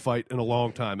call a fight in a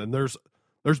long time, and there's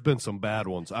been some bad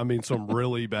ones. I mean, some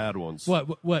really bad ones.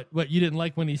 What you didn't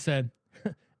like when he said,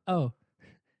 "Oh,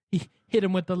 he hit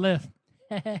him with the left."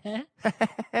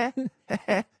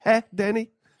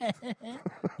 Danny?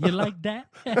 You like that?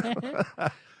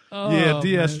 Yeah,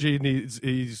 DSG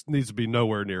needs to be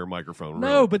nowhere near a microphone. No,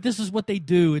 really. but this is what they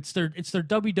do. It's their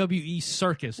WWE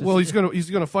circus. He's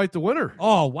gonna fight the winner.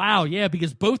 Oh wow, yeah,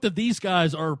 because both of these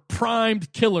guys are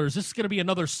primed killers. This is gonna be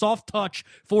another soft touch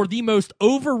for the most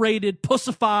overrated,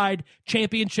 pussified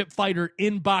championship fighter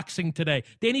in boxing today.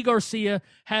 Danny Garcia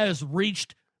has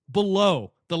reached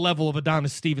below the level of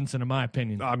Adonis Stevenson, in my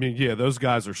opinion. I mean, yeah, those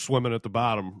guys are swimming at the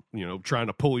bottom, trying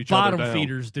to pull each other down. Bottom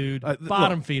feeders, dude.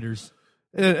 Bottom feeders.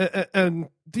 And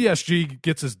DSG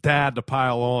gets his dad to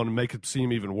pile on and make it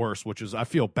seem even worse, which is, I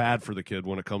feel bad for the kid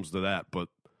when it comes to that. But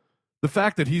the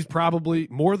fact that he's probably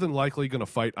more than likely going to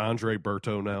fight Andre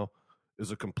Berto now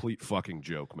is a complete fucking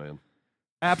joke, man.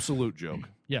 Absolute joke.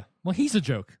 Yeah. Well, he's a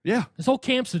joke. Yeah. His whole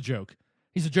camp's a joke.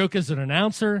 He's a joke as an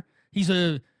announcer.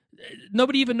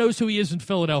 Nobody even knows who he is in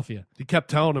Philadelphia. He kept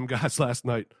telling them guys last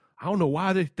night, I don't know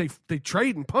why they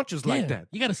trading punches like that.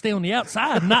 You got to stay on the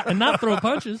outside and not throw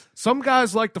punches. Some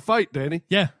guys like to fight, Danny.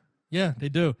 Yeah, they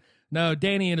do. No,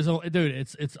 Danny and his own dude.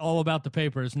 It's all about the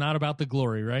paper. It's not about the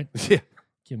glory, right? Yeah.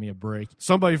 Give me a break.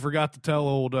 Somebody forgot to tell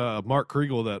old Mark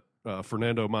Kriegel that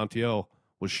Fernando Montiel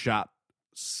was shot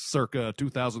circa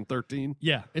 2013.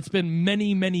 Yeah, it's been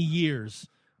many, many years.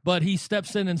 But he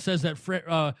steps in and says that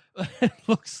it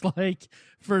looks like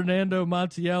Fernando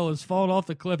Montiel has fallen off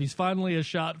the cliff. He's finally a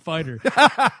shot fighter.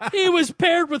 He was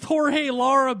paired with Jorge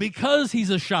Lara because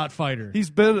he's a shot fighter. He's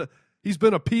been a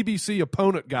PBC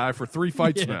opponent guy for 3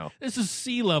 fights now. This is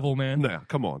sea level, man. Nah,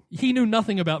 come on. He knew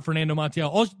nothing about Fernando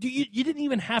Montiel. You didn't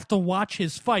even have to watch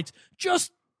his fights.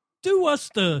 Just give us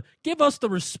the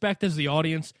respect as the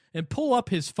audience and pull up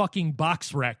his fucking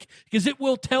box rec, because it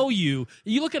will tell you.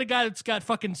 You look at a guy that's got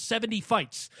fucking 70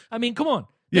 fights. I mean, come on.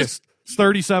 Yes, he's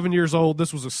 37 years old.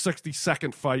 This was a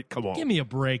 60-second fight. Come on. Give me a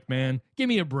break, man. Give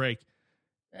me a break.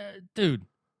 Dude.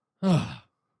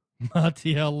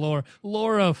 Montiel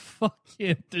Laura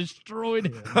fucking destroyed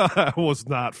him. That was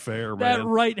not fair, man. That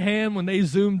right hand when they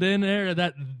zoomed in there,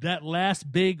 that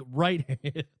last big right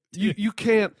hand. You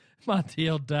can't.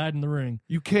 Montiel died in the ring.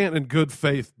 You can't, in good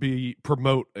faith,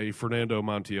 promote a Fernando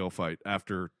Montiel fight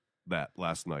after that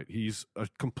last night. He's a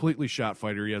completely shot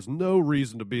fighter. He has no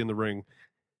reason to be in the ring.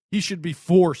 He should be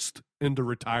forced into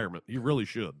retirement. He really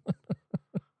should.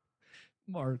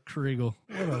 Mark Kriegel.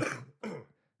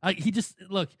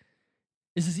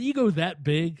 Is his ego that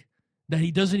big that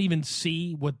he doesn't even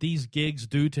see what these gigs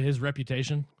do to his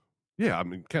reputation? Yeah, I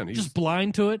mean, Ken, he's just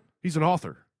blind to it. He's an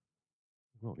author.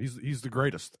 Well, he's the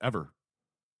greatest ever.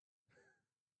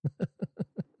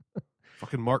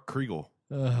 Fucking Mark Kriegel.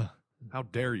 How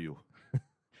dare you?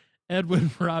 Edwin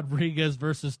Rodriguez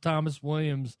versus Thomas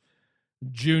Williams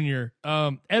Jr.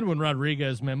 Edwin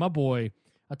Rodriguez, man, my boy.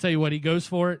 I'll tell you what, he goes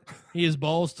for it. He is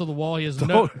balls to the wall. He's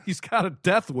got a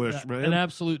death wish, man. An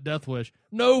absolute death wish.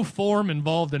 No form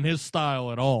involved in his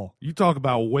style at all. You talk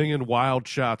about winging wild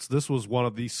shots. This was one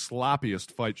of the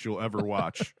sloppiest fights you'll ever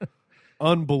watch.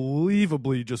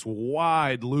 Unbelievably just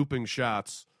wide looping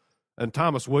shots. And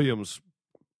Thomas Williams,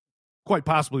 quite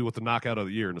possibly with the knockout of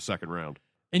the year in the second round.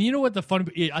 And you know what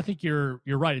I think you're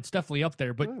right. It's definitely up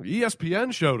there. But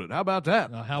ESPN showed it. How about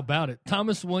that? How about it?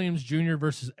 Thomas Williams Jr.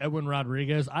 versus Edwin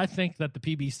Rodriguez. I think that the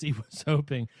PBC was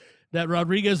hoping that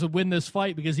Rodriguez would win this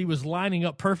fight because he was lining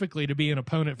up perfectly to be an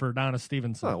opponent for Adonis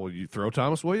Stevenson. Oh, well, you throw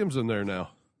Thomas Williams in there now.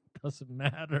 Doesn't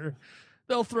matter.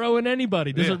 They'll throw in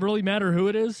anybody. Does it really matter who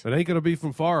it is? It ain't going to be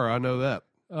from far. I know that.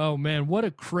 Oh, man, what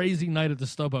a crazy night at the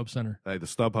StubHub Center. Hey, the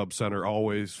StubHub Center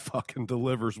always fucking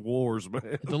delivers wars, man.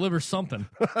 It delivers something.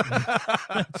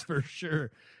 That's for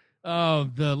sure.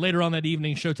 Later on that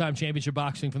evening, Showtime Championship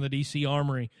Boxing from the DC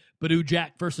Armory. Badou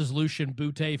Jack versus Lucian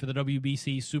Bute for the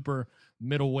WBC Super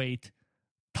Middleweight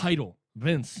title.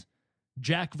 Vince,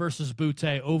 Jack versus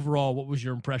Bute. Overall, what was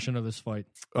your impression of this fight?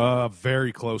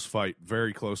 Very close fight.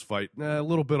 Very close fight. A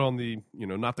little bit on the,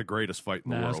 not the greatest fight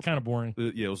in the world. It's kind of boring.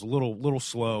 Yeah, it was a little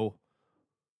slow.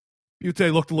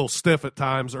 Bute looked a little stiff at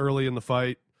times early in the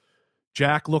fight.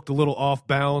 Jack looked a little off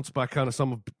balance by kind of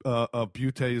some of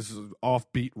Bute's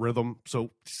offbeat rhythm.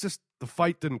 So it's just the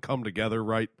fight didn't come together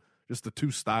right. Just the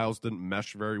two styles didn't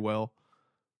mesh very well.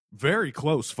 Very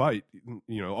close fight.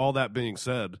 All that being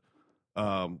said,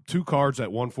 two cards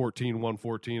at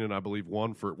 114, and I believe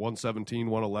one for 117,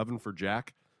 111 for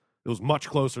Jack. It was much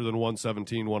closer than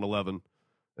 117, 111.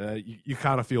 You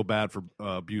kind of feel bad for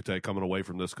Bute coming away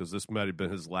from this because this might have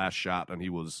been his last shot, and he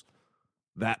was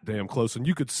that damn close. And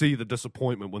you could see the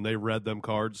disappointment when they read them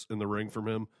cards in the ring from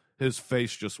him. His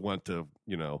face just went to,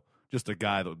 just a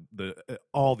guy that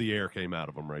all the air came out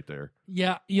of him right there.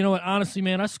 Yeah, you know what? Honestly,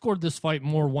 man, I scored this fight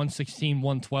more 116,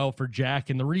 112 for Jack,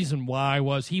 and the reason why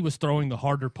was he was throwing the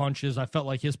harder punches. I felt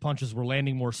like his punches were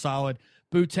landing more solid.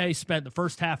 Bute spent the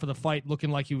first half of the fight looking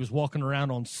like he was walking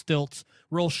around on stilts,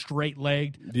 real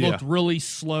straight-legged, looked really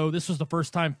slow. This was the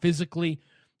first time physically.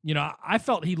 I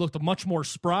felt he looked much more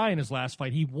spry in his last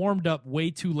fight. He warmed up way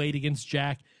too late against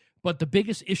Jack. But the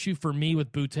biggest issue for me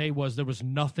with Bute was there was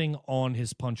nothing on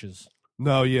his punches.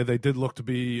 No, yeah, they did look to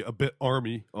be a bit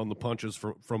army on the punches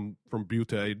from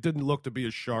Bute. It didn't look to be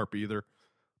as sharp either.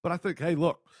 But I think, hey,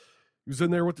 look, he was in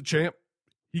there with the champ.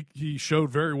 He showed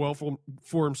very well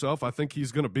for himself. I think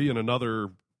he's going to be in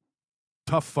another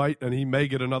tough fight, and he may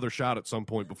get another shot at some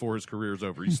point before his career's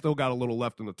over. He's still got a little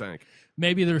left in the tank.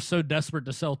 Maybe they're so desperate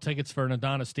to sell tickets for an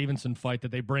Adonis Stevenson fight that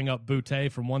they bring up Bute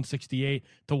from 168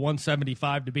 to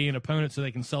 175 to be an opponent so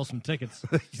they can sell some tickets.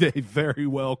 They very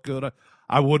well could.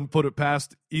 I wouldn't put it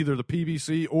past either the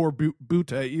PBC or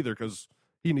Bute either because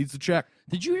he needs to check.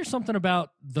 Did you hear something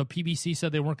about the PBC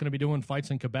said they weren't going to be doing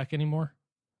fights in Quebec anymore?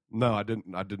 No, I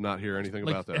didn't. I did not hear anything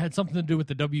about that. It had something to do with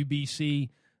the WBC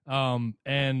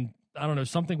and I don't know,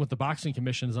 something with the boxing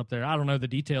commissions up there. I don't know the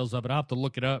details of it. I'll have to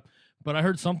look it up. But I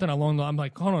heard something along the I'm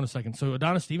like, hold on a second. So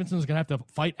Adonis Stevenson is going to have to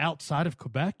fight outside of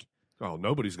Quebec? Oh,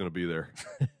 nobody's going to be there.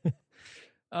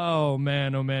 Oh,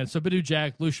 man. So Badou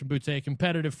Jack, Lucian Bute,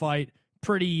 competitive fight,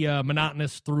 pretty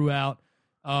monotonous throughout.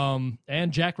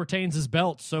 And Jack retains his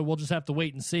belt, so we'll just have to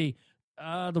wait and see.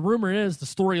 The rumor is, the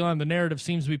storyline, the narrative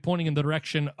seems to be pointing in the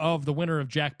direction of the winner of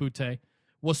Jack Bute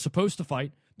was supposed to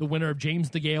fight the winner of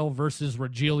James DeGale versus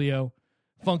Rogelio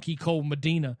Funky Cole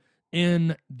Medina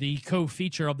in the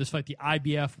co-feature of this fight, the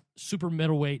IBF super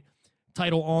middleweight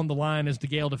title on the line as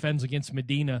DeGale defends against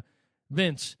Medina.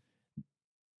 Vince,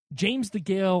 James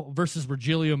DeGale versus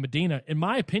Rogelio Medina, in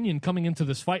my opinion, coming into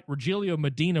this fight, Rogelio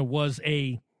Medina was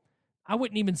I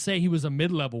wouldn't even say he was a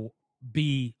mid-level,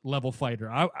 B-level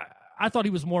fighter. I thought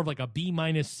he was more of like a B-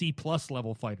 C+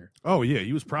 level fighter. Oh, yeah.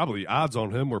 He was probably, odds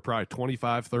on him were probably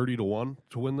 25, 30 to 1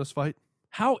 to win this fight.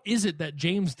 How is it that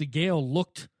James DeGale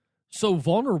looked so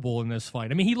vulnerable in this fight?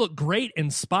 I mean, he looked great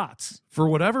in spots. For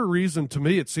whatever reason, to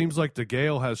me, it seems like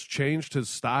DeGale has changed his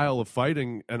style of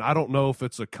fighting, and I don't know if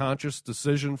it's a conscious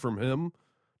decision from him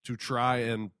to try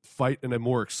and fight in a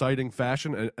more exciting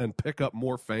fashion and pick up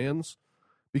more fans,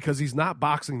 because he's not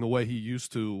boxing the way he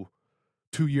used to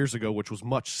 2 years ago, which was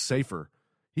much safer.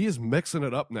 He is mixing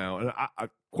it up now, and I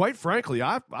quite frankly,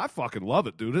 I fucking love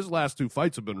it, dude. His last two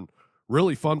fights have been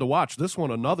really fun to watch. This one,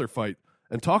 another fight,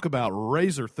 and talk about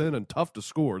razor thin and tough to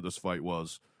score this fight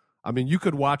was. I mean, you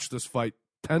could watch this fight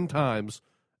 10 times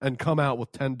and come out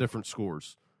with 10 different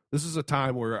scores. This is a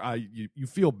time where you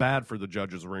feel bad for the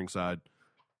judges ringside.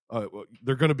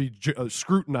 They're going to be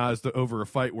scrutinized over a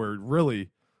fight where really,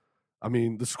 I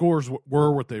mean, the scores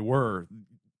were what they were.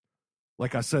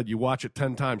 Like I said, you watch it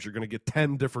 10 times, you're going to get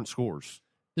 10 different scores.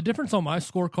 The difference on my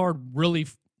scorecard really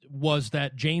was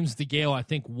that James DeGale, I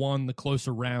think, won the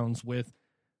closer rounds with,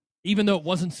 even though it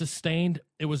wasn't sustained,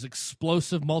 it was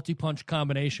explosive multi-punch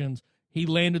combinations. He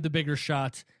landed the bigger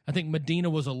shots. I think Medina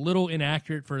was a little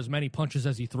inaccurate for as many punches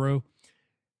as he threw.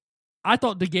 I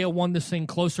thought DeGale won this thing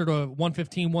closer to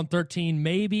 115, 113.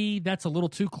 Maybe that's a little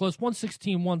too close.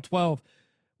 116, 112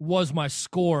 was my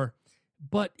score.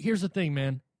 But here's the thing,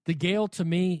 man. DeGale, to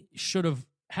me, should have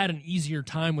had an easier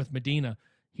time with Medina.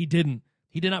 He didn't.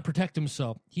 He did not protect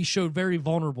himself. He showed very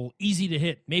vulnerable, easy to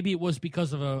hit. Maybe it was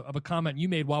because of a comment you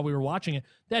made while we were watching it,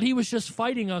 that he was just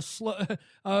fighting a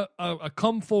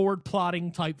come-forward,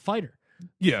 plotting type fighter.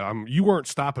 Yeah, you weren't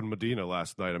stopping Medina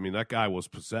last night. I mean, that guy was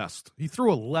possessed. He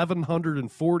threw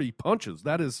 1,140 punches.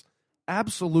 That is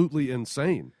absolutely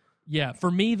insane. Yeah, for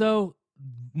me, though,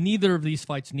 neither of these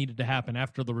fights needed to happen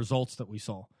after the results that we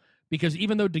saw. Because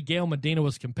even though DeGale Medina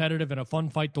was competitive and a fun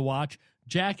fight to watch,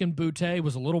 Jack and Butte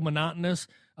was a little monotonous,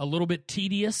 a little bit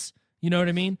tedious, you know what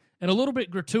I mean? And a little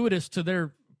bit gratuitous to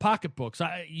their pocketbooks.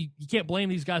 You can't blame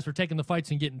these guys for taking the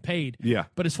fights and getting paid. Yeah.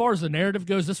 But as far as the narrative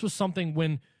goes, this was something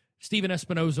when Steven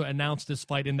Espinoza announced this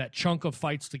fight in that chunk of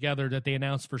fights together that they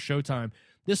announced for Showtime.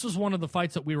 This was one of the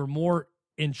fights that we were more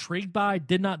intrigued by,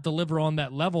 did not deliver on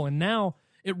that level. And now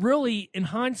it really, in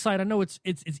hindsight, I know it's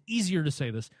easier to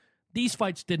say this. These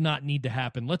fights did not need to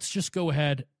happen. Let's just go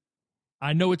ahead.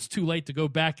 I know it's too late to go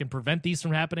back and prevent these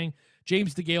from happening.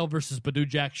 James DeGale versus Badou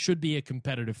Jack should be a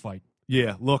competitive fight.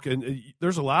 Yeah, look, and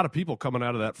there's a lot of people coming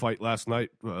out of that fight last night,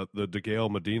 the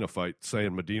DeGale-Medina fight,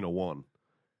 saying Medina won.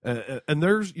 And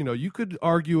there's, you could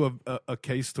argue a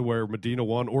case to where Medina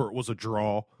won or it was a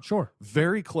draw. Sure.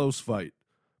 Very close fight.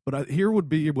 But here would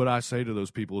be what I say to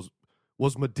those people is,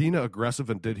 was Medina aggressive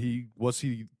and was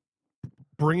he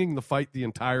bringing the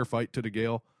entire fight to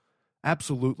DeGale?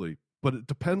 Absolutely. But it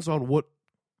depends on what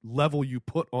level you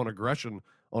put on aggression,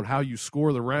 on how you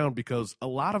score the round, because a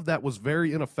lot of that was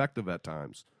very ineffective at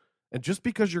times. And just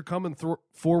because you're coming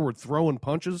forward throwing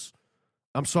punches,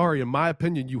 I'm sorry, in my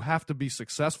opinion, you have to be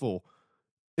successful.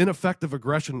 Ineffective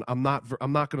aggression, I'm not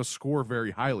going to score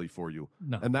very highly for you.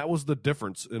 No. And that was the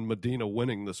difference in Medina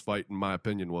winning this fight, in my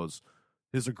opinion, was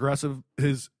he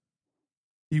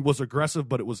was aggressive,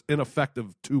 but it was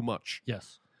ineffective too much.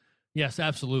 Yes,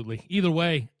 absolutely. Either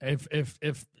way, if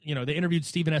they interviewed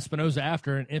Steven Espinoza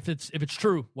after, and if it's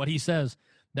true what he says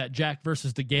that Jack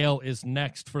versus DeGale is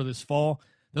next for this fall,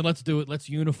 then let's do it. Let's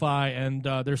unify. And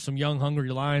there's some young, hungry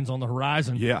lions on the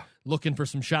horizon. Yeah, looking for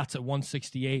some shots at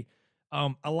 168.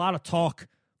 A lot of talk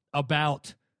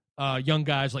about young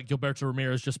guys like Gilberto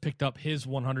Ramirez just picked up his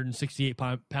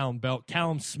 168-pound belt.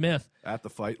 Callum Smith at the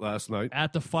fight last night.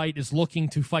 Is looking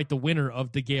to fight the winner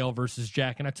of DeGale versus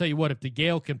Jack. And I tell you what, if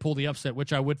DeGale can pull the upset,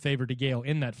 which I would favor DeGale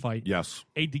in that fight, yes,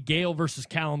 a DeGale versus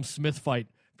Callum Smith fight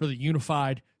for the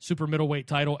unified super middleweight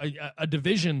title, a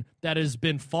division that has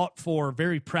been fought for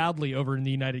very proudly over in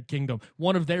the United Kingdom,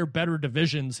 one of their better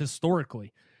divisions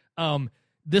historically.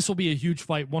 This will be a huge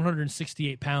fight.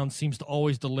 168 pounds seems to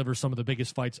always deliver some of the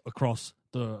biggest fights across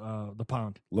the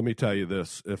pond. Let me tell you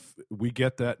this. If we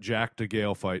get that Jack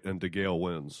DeGale fight and DeGale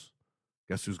wins,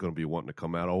 guess who's going to be wanting to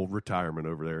come out of retirement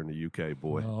over there in the UK,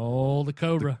 boy? Oh, the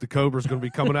Cobra. The Cobra's going to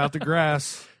be coming out the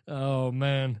grass. Oh,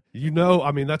 man.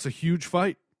 That's a huge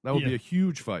fight. That would be a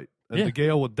huge fight. And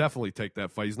DeGale would definitely take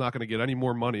that fight. He's not going to get any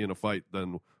more money in a fight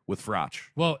than with Froch.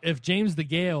 Well, if James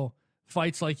DeGale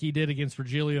fights like he did against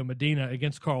Virgilio Medina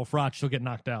against Carl Froch, he'll get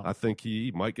knocked out. I think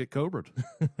he might get cobra'd.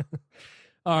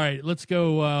 All right, let's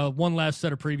go one last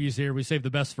set of previews here. We saved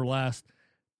the best for last.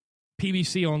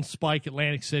 PBC on Spike,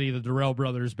 Atlantic City, the Durrell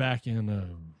brothers back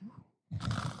in...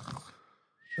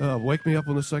 wake me up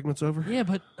when the segment's over. Yeah,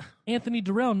 but Anthony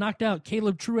Durrell knocked out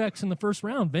Caleb Truax in the first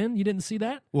round, Ben. You didn't see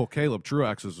that? Well, Caleb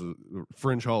Truax is a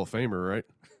fringe Hall of Famer, right?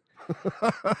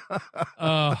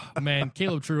 Man,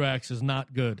 Caleb Truax is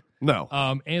not good. No.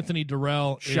 Anthony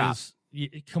Durrell Shot.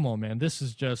 Come on, man. This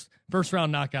is just first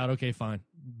round knockout. Okay, fine.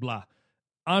 Blah.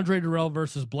 Andre Durrell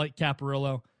versus Blake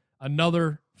Caparillo.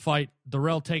 Another fight.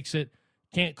 Durrell takes it.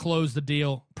 Can't close the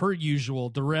deal. Per usual,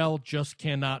 Durrell just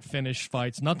cannot finish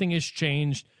fights. Nothing has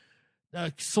changed.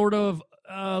 Sort of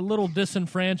a little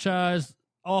disenfranchised,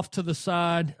 off to the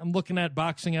side. I'm looking at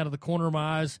boxing out of the corner of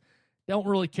my eyes. Don't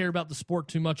really care about the sport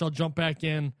too much. I'll jump back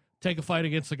in, take a fight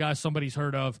against a guy somebody's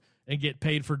heard of, and get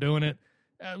paid for doing it.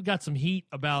 We got some heat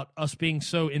about us being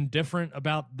so indifferent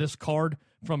about this card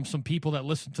from some people that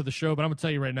listen to the show, but I'm going to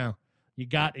tell you right now, you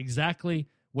got exactly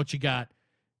what you got.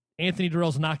 Anthony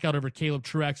Durrell's knockout over Caleb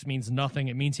Truax means nothing.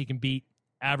 It means he can beat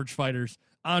average fighters.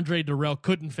 Andre Durrell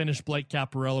couldn't finish Blake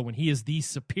Caparillo when he is the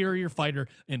superior fighter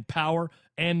in power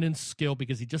and in skill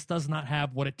because he just does not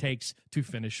have what it takes to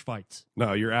finish fights.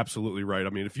 No, you're absolutely right.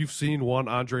 I mean, if you've seen one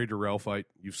Andre Durrell fight,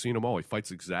 you've seen them all. He fights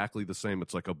exactly the same.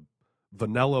 It's like a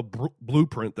vanilla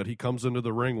blueprint that he comes into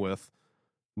the ring with.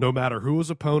 No matter who his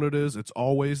opponent is, it's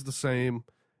always the same.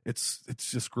 It's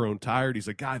just grown tired. He's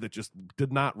a guy that just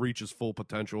did not reach his full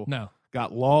potential. No.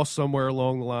 Got lost somewhere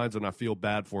along the lines, and I feel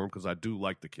bad for him because I do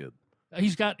like the kid.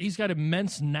 He's got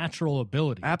immense natural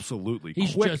ability. Absolutely.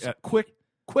 He's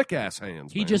quick ass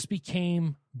hands. He just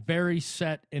became very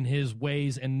set in his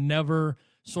ways and never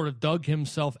sort of dug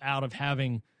himself out of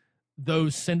having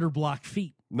those cinder block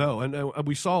feet. No, and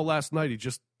we saw last night he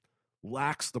just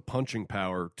lacks the punching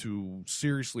power to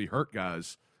seriously hurt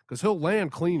guys because he'll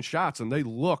land clean shots and they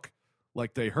look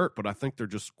like they hurt, but I think they're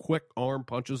just quick arm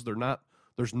punches.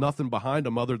 There's nothing behind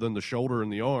him other than the shoulder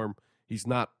and the arm. He's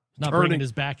not bringing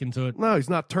his back into it. No, he's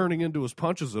not turning into his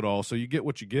punches at all. So you get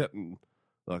what you get. And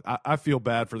look, I feel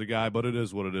bad for the guy, but it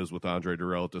is what it is with Andre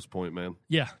Dirrell at this point, man.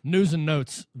 Yeah, news and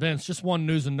notes. Vince, just one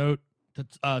news and note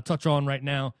to touch on right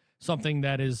now, something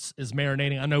that is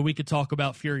marinating. I know we could talk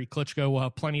about Fury Klitschko. We'll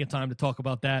have plenty of time to talk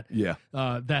about that. Yeah.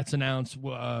 That's announced.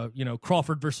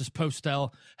 Crawford versus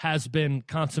Postel has been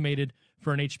consummated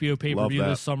for an HBO pay-per-view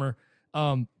this summer.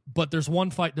 But there's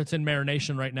one fight that's in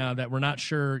marination right now that we're not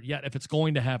sure yet if it's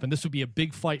going to happen. This would be a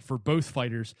big fight for both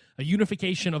fighters. A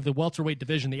unification of the welterweight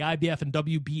division, the IBF and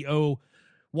WBO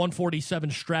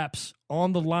 147 straps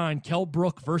on the line. Kell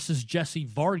Brook versus Jesse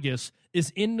Vargas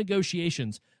is in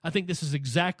negotiations. I think this is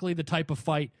exactly the type of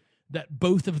fight that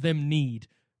both of them need.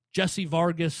 Jesse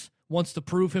Vargas wants to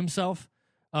prove himself,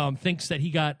 thinks that he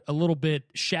got a little bit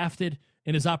shafted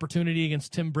in his opportunity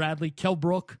against Tim Bradley. Kell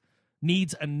Brook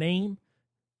needs a name.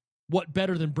 What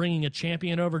better than bringing a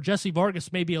champion over? Jesse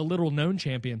Vargas may be a little-known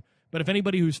champion, but if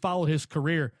anybody who's followed his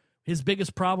career, his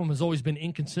biggest problem has always been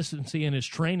inconsistency in his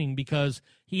training because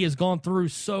he has gone through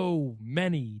so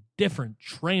many different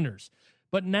trainers.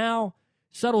 But now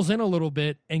settles in a little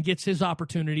bit and gets his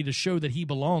opportunity to show that he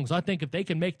belongs. I think if they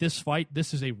can make this fight,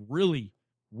 this is a really,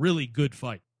 really good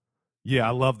fight. Yeah,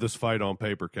 I love this fight on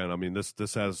paper, Ken. I mean, this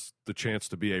has the chance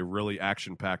to be a really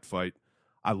action-packed fight.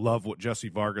 I love what Jesse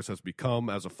Vargas has become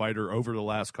as a fighter over the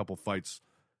last couple fights.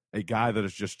 A guy that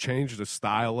has just changed his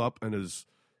style up and is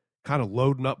kind of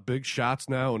loading up big shots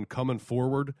now and coming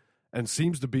forward and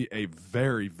seems to be a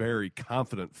very, very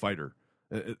confident fighter.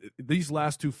 These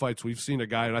last two fights, we've seen a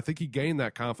guy, and I think he gained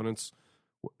that confidence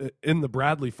in the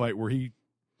Bradley fight where he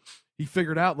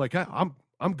figured out, like,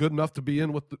 I'm good enough to be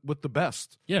in with the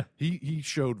best. Yeah. He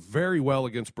showed very well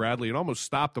against Bradley and almost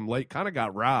stopped him late, kind of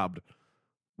got robbed.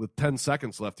 With 10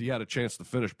 seconds left, he had a chance to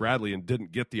finish Bradley and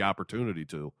didn't get the opportunity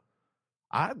to.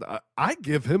 I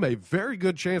give him a very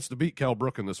good chance to beat Kell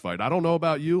Brook in this fight. I don't know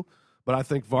about you, but I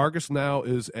think Vargas now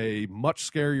is a much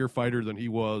scarier fighter than he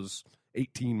was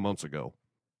 18 months ago.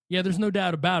 Yeah, there's no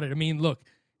doubt about it. I mean, look,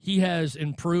 he has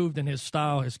improved in his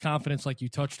style, his confidence, like you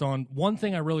touched on. One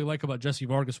thing I really like about Jesse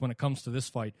Vargas when it comes to this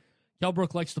fight, Kell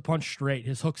Brook likes to punch straight.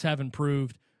 His hooks have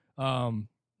improved,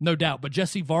 no doubt. But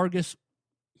Jesse Vargas,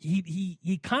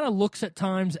 he kind of looks at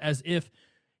times as if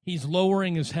he's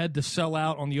lowering his head to sell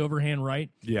out on the overhand right.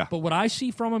 Yeah. But what I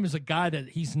see from him is a guy that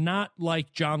he's not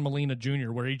like John Molina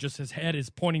Jr., where his head is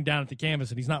pointing down at the canvas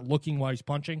and he's not looking while he's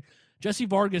punching. Jesse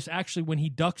Vargas, actually, when he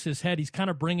ducks his head, he's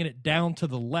kind of bringing it down to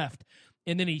the left,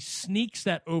 and then he sneaks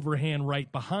that overhand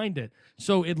right behind it.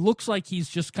 So it looks like he's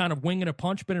just kind of winging a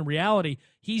punch, but in reality,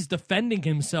 he's defending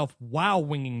himself while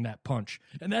winging that punch.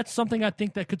 And that's something I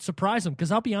think that could surprise him,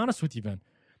 because I'll be honest with you, Ben.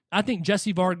 I think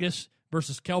Jesse Vargas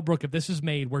versus Kell Brook, if this is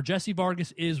made, where Jesse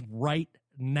Vargas is right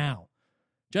now.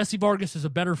 Jesse Vargas is a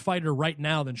better fighter right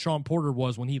now than Sean Porter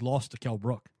was when he lost to Kell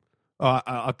Brook.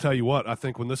 I'll tell you what, I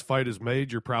think when this fight is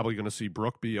made, you're probably going to see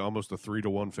Brook be almost a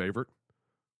 3-1 favorite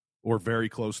or very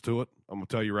close to it. I'm going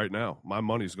to tell you right now, my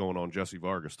money's going on Jesse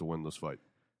Vargas to win this fight.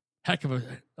 Heck of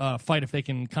a fight if they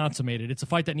can consummate it. It's a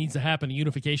fight that needs to happen, a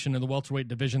unification in the welterweight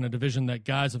division, a division that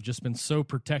guys have just been so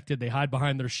protected. They hide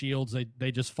behind their shields.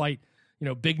 They just fight,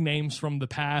 big names from the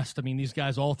past. I mean, these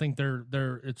guys all think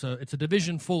it's a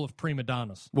division full of prima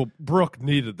donnas. Well, Brook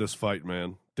needed this fight,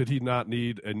 man. Did he not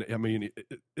need,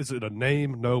 is it a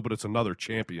name? No, but it's another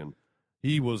champion.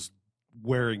 He was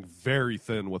wearing very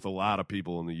thin with a lot of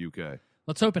people in the UK.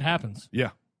 Let's hope it happens.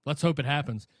 Yeah. Let's hope it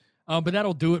happens. But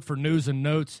that'll do it for news and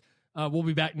notes. We'll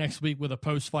be back next week with a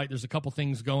post-fight. There's a couple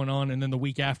things going on, and then the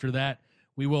week after that,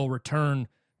 we will return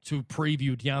to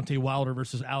preview Deontay Wilder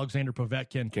versus Alexander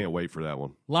Povetkin. Can't wait for that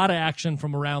one. A lot of action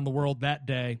from around the world that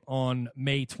day on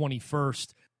May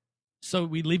 21st. So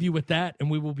we leave you with that,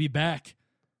 and we will be back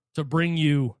to bring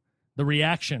you the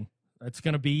reaction. It's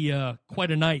going to be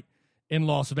quite a night in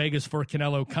Las Vegas for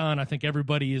Canelo Khan. I think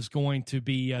everybody is going to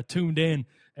be tuned in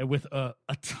with a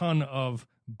ton of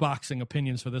boxing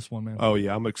opinions for this one, man. Oh,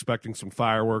 yeah. I'm expecting some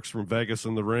fireworks from Vegas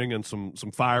in the ring and some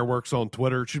fireworks on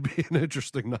Twitter. It should be an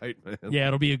interesting night, man. Yeah,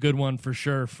 it'll be a good one for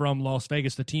sure from Las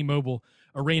Vegas to T-Mobile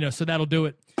Arena. So that'll do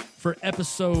it for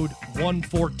episode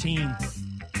 114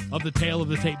 of the Tale of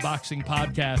the Tape Boxing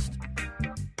Podcast.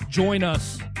 Join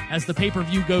us as the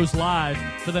pay-per-view goes live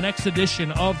for the next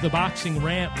edition of the Boxing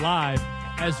Rant Live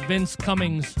as Vince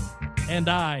Cummings and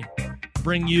I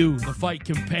bring you the fight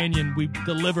companion. We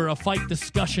deliver a fight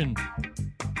discussion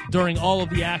during all of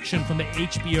the action from the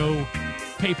HBO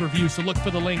pay-per-view. So look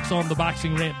for the links on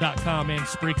theboxingrant.com and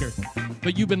Spreaker.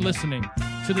 But you've been listening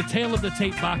to the Tale of the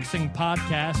Tape Boxing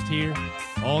podcast here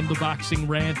on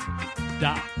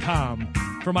theboxingrant.com.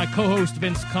 For my co-host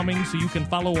Vince Cummings, who you can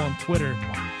follow on Twitter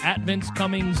at Vince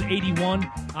Cummings81,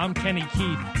 I'm Kenny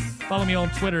Keith. Follow me on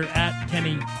Twitter at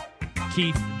Kenny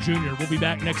Keith Jr. We'll be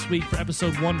back next week for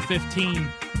episode 115.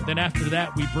 Then after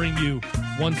that, we bring you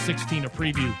 116, a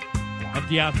preview of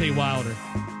Deontay Wilder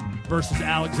versus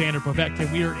Alexander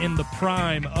Povetkin. We are in the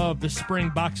prime of the spring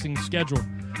boxing schedule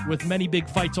with many big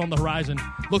fights on the horizon.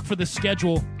 Look for the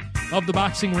schedule of The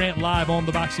Boxing Rant live on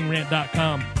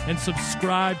theboxingrant.com and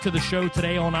subscribe to the show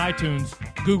today on iTunes,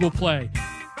 Google Play,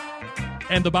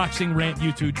 and the Boxing Rant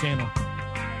YouTube channel.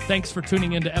 Thanks for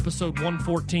tuning in to episode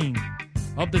 114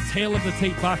 of the Tale of the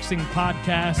Tape Boxing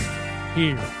podcast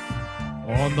here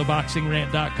on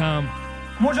theboxingrant.com.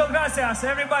 Muchas gracias,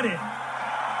 everybody.